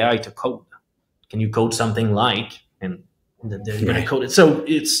ask the AI to code. Can you code something like, and they're going to code it. So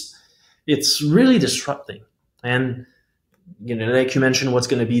it's really disrupting. And like you mentioned, what's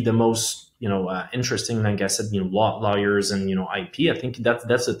going to be the most interesting, like I said, lawyers and IP. I think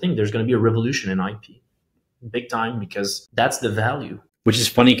that's the thing. There's going to be a revolution in IP, big time, because that's the value. Which is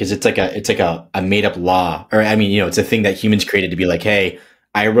funny because it's like a made up law, or it's a thing that humans created to be like, hey,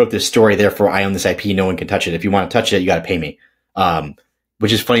 I wrote this story, therefore I own this IP. No one can touch it. If you want to touch it, you got to pay me.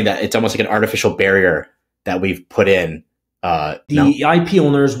 Which is funny that it's almost like an artificial barrier that we've put in. IP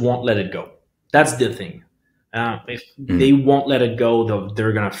owners won't let it go. That's the thing. If they won't let it go,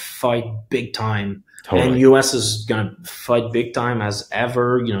 they're gonna fight big time. Totally. And US is gonna fight big time as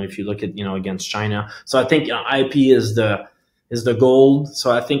ever. If you look at against China. So I think IP is the gold.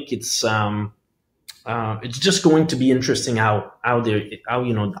 So I think it's just going to be interesting how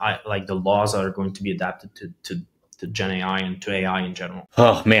the laws are going to be adapted to Gen AI and to AI in general.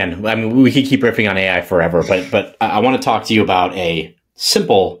 Oh man, we could keep riffing on AI forever, but I want to talk to you about a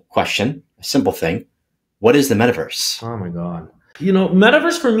simple question, a simple thing. What is the metaverse? Oh my god,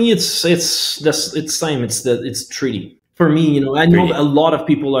 metaverse for me, it's same. It's 3D for me. I know 3D. A lot of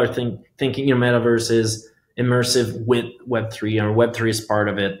people are thinking metaverse is immersive with Web3, or Web3 is part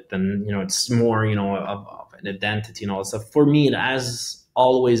of it. Then it's more of an identity and all that stuff. For me, it has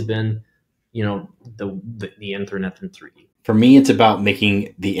always been the internet in 3D. For me, it's about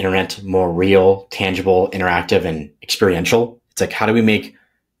making the internet more real, tangible, interactive, and experiential. It's like, how do we make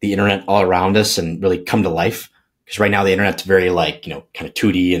the internet all around us and really come to life? Because right now the internet's very kind of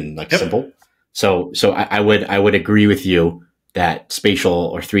 2D and simple. So I would agree with you that spatial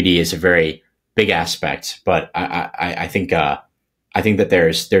or 3D is a very big aspect, but I think that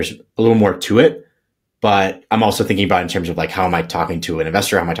there's a little more to it. But I'm also thinking about in terms of how am I talking to an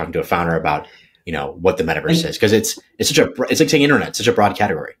investor? How am I talking to a founder about, what the metaverse is? Because it's like saying internet, it's such a broad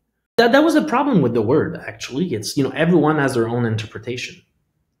category. That was a problem with the word, actually. It's, everyone has their own interpretation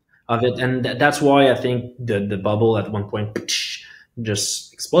of it. And that's why I think the bubble at one point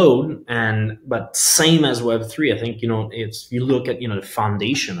just explode. But same as Web3, I think, it's, you look at, the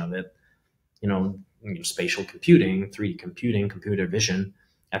foundation of it, spatial computing, 3D computing, computer vision.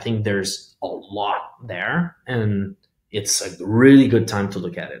 I think there's a lot there, and it's a really good time to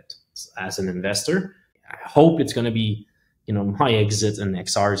look at it as an investor. I hope it's going to be, my exit in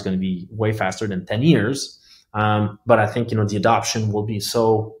XR is going to be way faster than 10 years. But I think, the adoption will be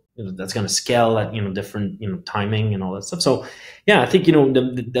so, that's going to scale at, different, timing and all that stuff. So yeah, I think, the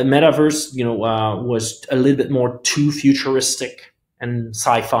metaverse, was a little bit more too futuristic and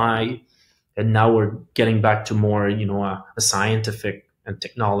sci-fi. And now we're getting back to more, a scientific and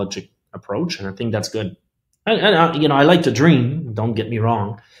technologic approach. And I think that's good. And I like to dream, don't get me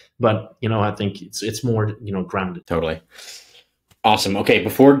wrong, but, I think it's more, grounded. Totally. Awesome. Okay.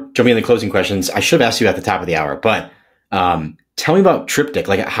 Before jumping into the closing questions, I should have asked you at the top of the hour, but tell me about Triptyq.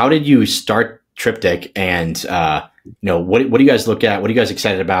 Like, how did you start Triptyq, and what do you guys look at? What are you guys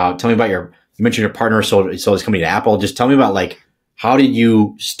excited about? Tell me about you mentioned your partner sold his company to Apple. Just tell me about, like, how did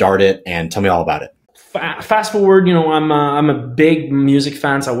you start it, and tell me all about it. Fast forward, I'm a big music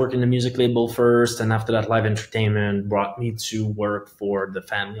fan. So I worked in the music label first, and after that, live entertainment brought me to work for the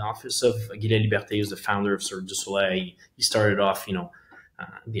family office of Guillaume, who's the founder of Cirque du Soleil. He started off,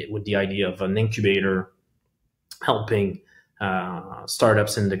 with the idea of an incubator, helping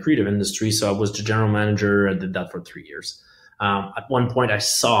startups in the creative industry. So I was the general manager. I did that for 3 years. At one point, I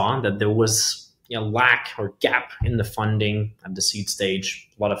saw that there was lack or gap in the funding at the seed stage.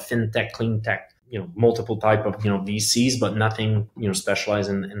 A lot of fintech, clean tech, multiple type of VCs, but nothing specialized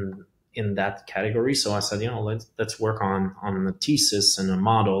in that category. So I said, let's work on a thesis and a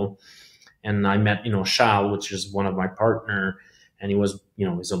model. And I met Charles, which is one of my partner, and he was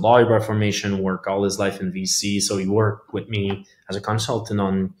he's a lawyer by formation, worked all his life in VC. So he worked with me as a consultant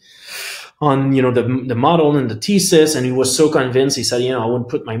on the model and the thesis, and he was so convinced. He said, I wouldn't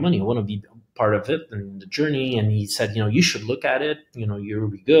put my money, I want to be part of it and the journey. And he said, you should look at it. You'll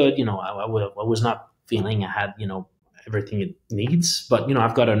be good. I was not feeling I had, everything it needs, but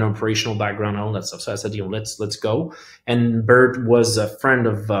I've got an operational background and all that stuff. So I said, let's go. And Bert was a friend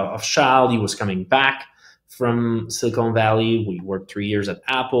of Charles. He was coming back from Silicon Valley. We worked 3 years at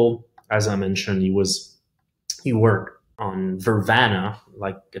Apple. As I mentioned, he worked on Vervana,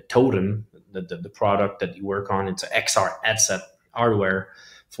 like a totem, the product that you work on. It's an XR headset hardware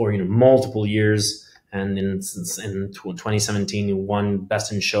for multiple years. And in 2017, he won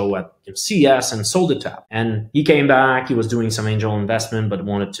Best in Show at CES and sold it to Apple. And he came back. He was doing some angel investment, but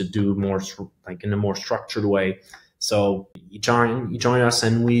wanted to do more like in a more structured way. So he joined us,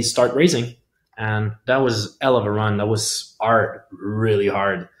 and we start raising. And that was hell of a run. That was hard, really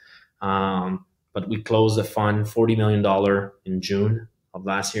hard. But we closed the fund, $40 million in June of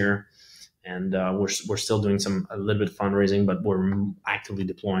last year. And we're still doing a little bit of fundraising, but we're actively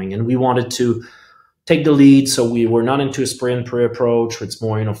deploying. And we wanted to take the lead, so we were not into a sprint per approach. It's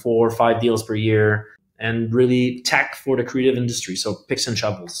more 4 or 5 deals per year, and really tech for the creative industry. So picks and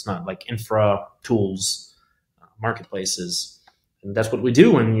shovels, not like infra tools, marketplaces. And that's what we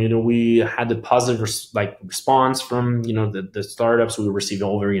do. And we had the positive response from the startups. We received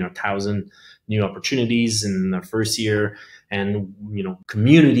over 1,000 new opportunities in the first year. And,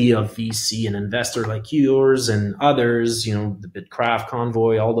 community of VC and investor like yours and others, the Bitcraft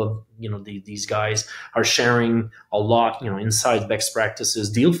Convoy, all the, these guys are sharing a lot, inside best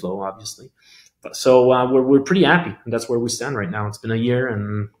practices, deal flow, obviously. So we're pretty happy. And that's where we stand right now. It's been a year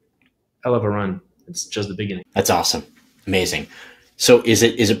and hell of a run. It's just the beginning. That's awesome. Amazing. So is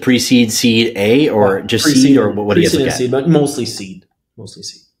it pre-seed, seed A, or just seed, or what do you guys look at? Seed, but mostly seed.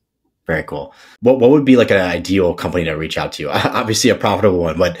 Very cool. What would be like an ideal company to reach out to? Obviously a profitable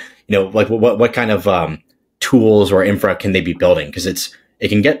one, but like what kind of tools or infra can they be building? Because it's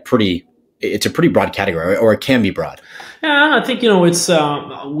a pretty broad category, or it can be broad. Yeah, I think it's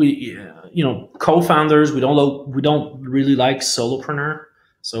co-founders. We don't really like solopreneur.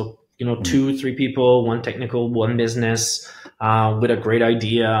 So 2, 3 people, one technical, one business, with a great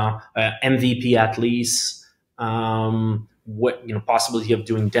idea, MVP at least. Possibility of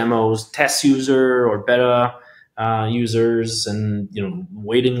doing demos, test user or beta users, and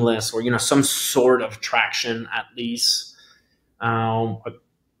waiting lists, or some sort of traction at least. I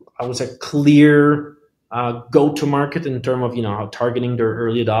would say clear go to market in terms of how targeting their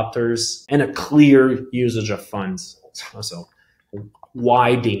early adopters, and a clear usage of funds. So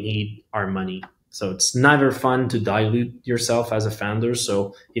why they need our money. So it's never fun to dilute yourself as a founder.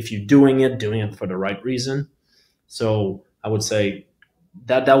 So if you're doing it for the right reason. So I would say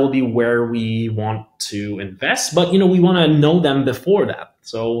that will be where we want to invest. But we want to know them before that.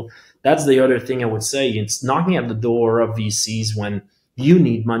 So that's the other thing I would say. It's knocking at the door of VCs when you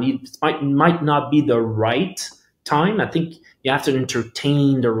need money. It might not be the right time. I think you have to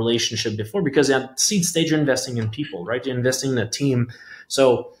entertain the relationship before, because at seed stage you're investing in people, right? You're investing in a team.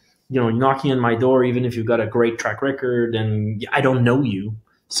 So knocking on my door, even if you've got a great track record and I don't know you,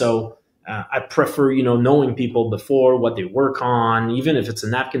 so I prefer knowing people before, what they work on, even if it's a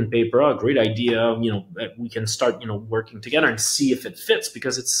napkin paper. Oh, great idea! We can start working together and see if it fits,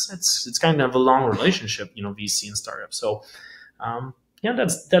 because it's kind of a long relationship, VC and startup. So yeah,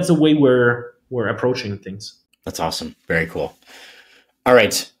 that's the way we're approaching things. That's awesome. Very cool. All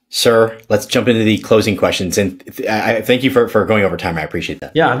right, sir, let's jump into the closing questions. And I thank you for going over time. I appreciate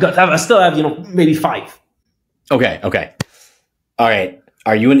that. Yeah, I still have maybe 5. Okay. All right.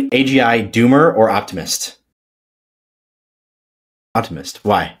 Are you an AGI doomer or optimist? Optimist.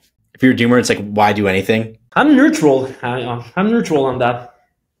 Why? If you're a doomer, it's like, why do anything? I'm neutral. I'm neutral on that.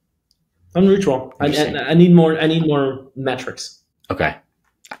 I'm neutral. I need more metrics. Okay.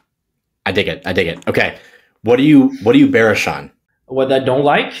 I dig it. Okay. What are you bearish on? What I don't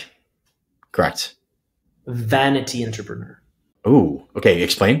like? Correct. Vanity entrepreneur. Ooh. Okay.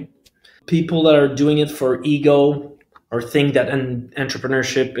 Explain. People that are doing it for ego, or think that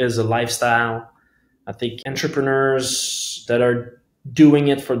entrepreneurship is a lifestyle. I think entrepreneurs that are doing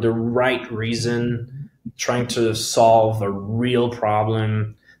it for the right reason, trying to solve a real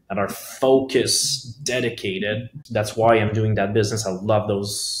problem, that are focused, dedicated. That's why I'm doing that business. I love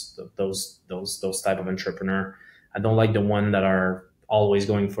those type of entrepreneur. I don't like the one that are always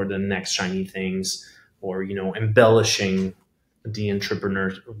going for the next shiny things, or embellishing the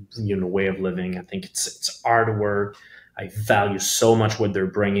entrepreneur way of living. I think it's hard work. I value so much what they're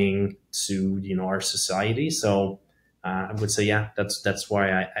bringing to our society. So I would say, yeah, that's why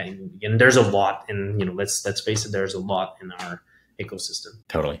I and there's a lot in let's face it, there's a lot in our ecosystem.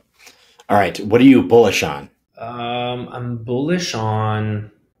 Totally. All right, what are you bullish on? I'm bullish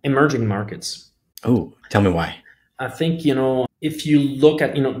on emerging markets. Oh, tell me why. I think if you look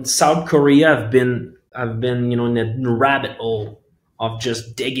at South Korea, I've been in a rabbit hole of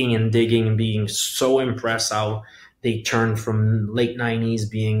just digging and being so impressed how they turned from late 90s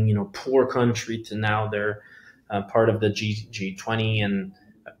being poor country to now they're part of the G20 and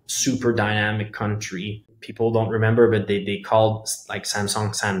a super dynamic country. People don't remember, but they called like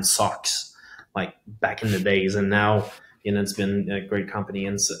Samsung Socks like back in the days, and now it's been a great company.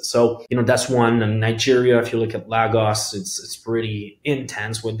 And so that's one. And Nigeria, if you look at Lagos, it's pretty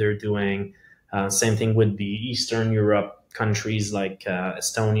intense what they're doing. Same thing with the Eastern Europe countries like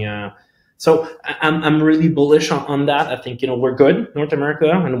Estonia. So I'm really bullish on that. I think we're good. North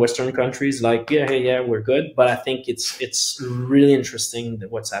America and Western countries, like yeah, we're good. But I think it's really interesting that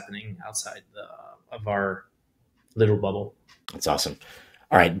what's happening outside of our little bubble. That's awesome.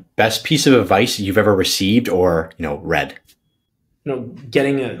 All right, best piece of advice you've ever received or read?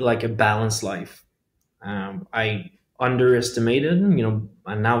 Getting a balanced life. I underestimated. And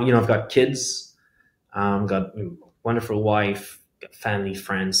now I've got kids. Got a wonderful wife. Got family,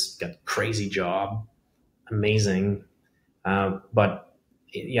 friends, got crazy job, amazing. But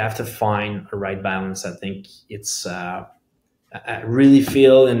you have to find a right balance. I think it's, I really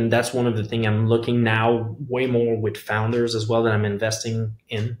feel, and that's one of the things I'm looking now way more with founders as well, that I'm investing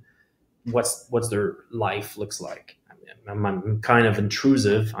in what's their life looks like. I'm kind of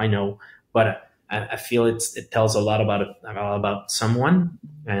intrusive, I know, but I feel it tells a lot about someone.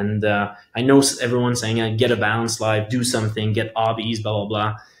 And I know everyone's saying, get a balanced life, do something, get hobbies, blah, blah,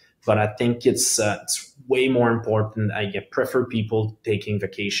 blah. But I think it's way more important. I prefer people taking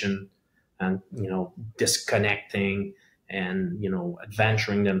vacation and, disconnecting and,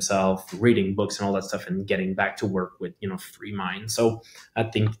 adventuring themselves, reading books and all that stuff, and getting back to work with, free mind. So I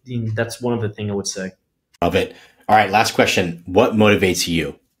think that's one of the things I would say. Love it. All right, last question. What motivates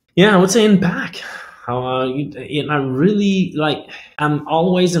you? Yeah, I would say impact. I really I'm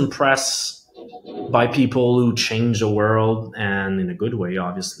always impressed by people who change the world, and in a good way,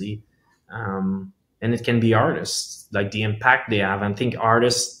 obviously. And it can be artists, like the impact they have. I think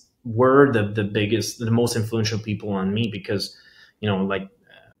artists were the biggest, the most influential people on me, because,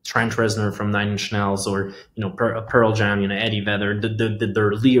 Trent Reznor from Nine Inch Nails, or, Pearl Jam, Eddie Vedder,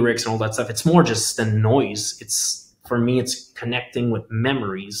 their lyrics and all that stuff. It's more just the noise. For me, it's connecting with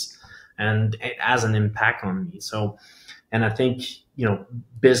memories, and it has an impact on me. So, and I think,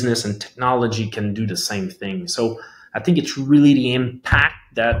 business and technology can do the same thing. So I think it's really the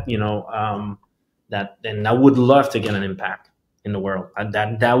impact that, and I would love to get an impact in the world.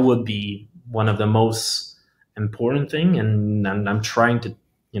 That would be one of the most important thing, and I'm trying to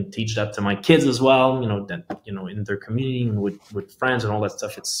teach that to my kids as well. That in their community and with friends and all that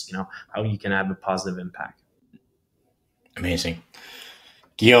stuff. It's how you can have a positive impact. Amazing.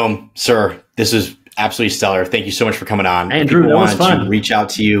 Guillaume, sir, this is absolutely stellar. Thank you so much for coming on. Hey, Drew, that was fun. To reach out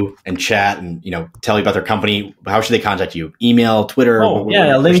to you and chat and tell you about their company, how should they contact you? Email, Twitter?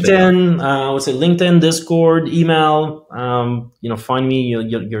 LinkedIn. I would say LinkedIn, Discord, email. Find me.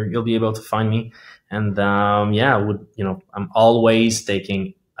 You'll be able to find me. And I'm always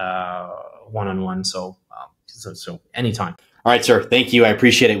taking one-on-one. So anytime. All right, sir. Thank you. I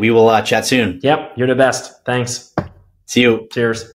appreciate it. We will chat soon. Yep, you're the best. Thanks. See you. Cheers.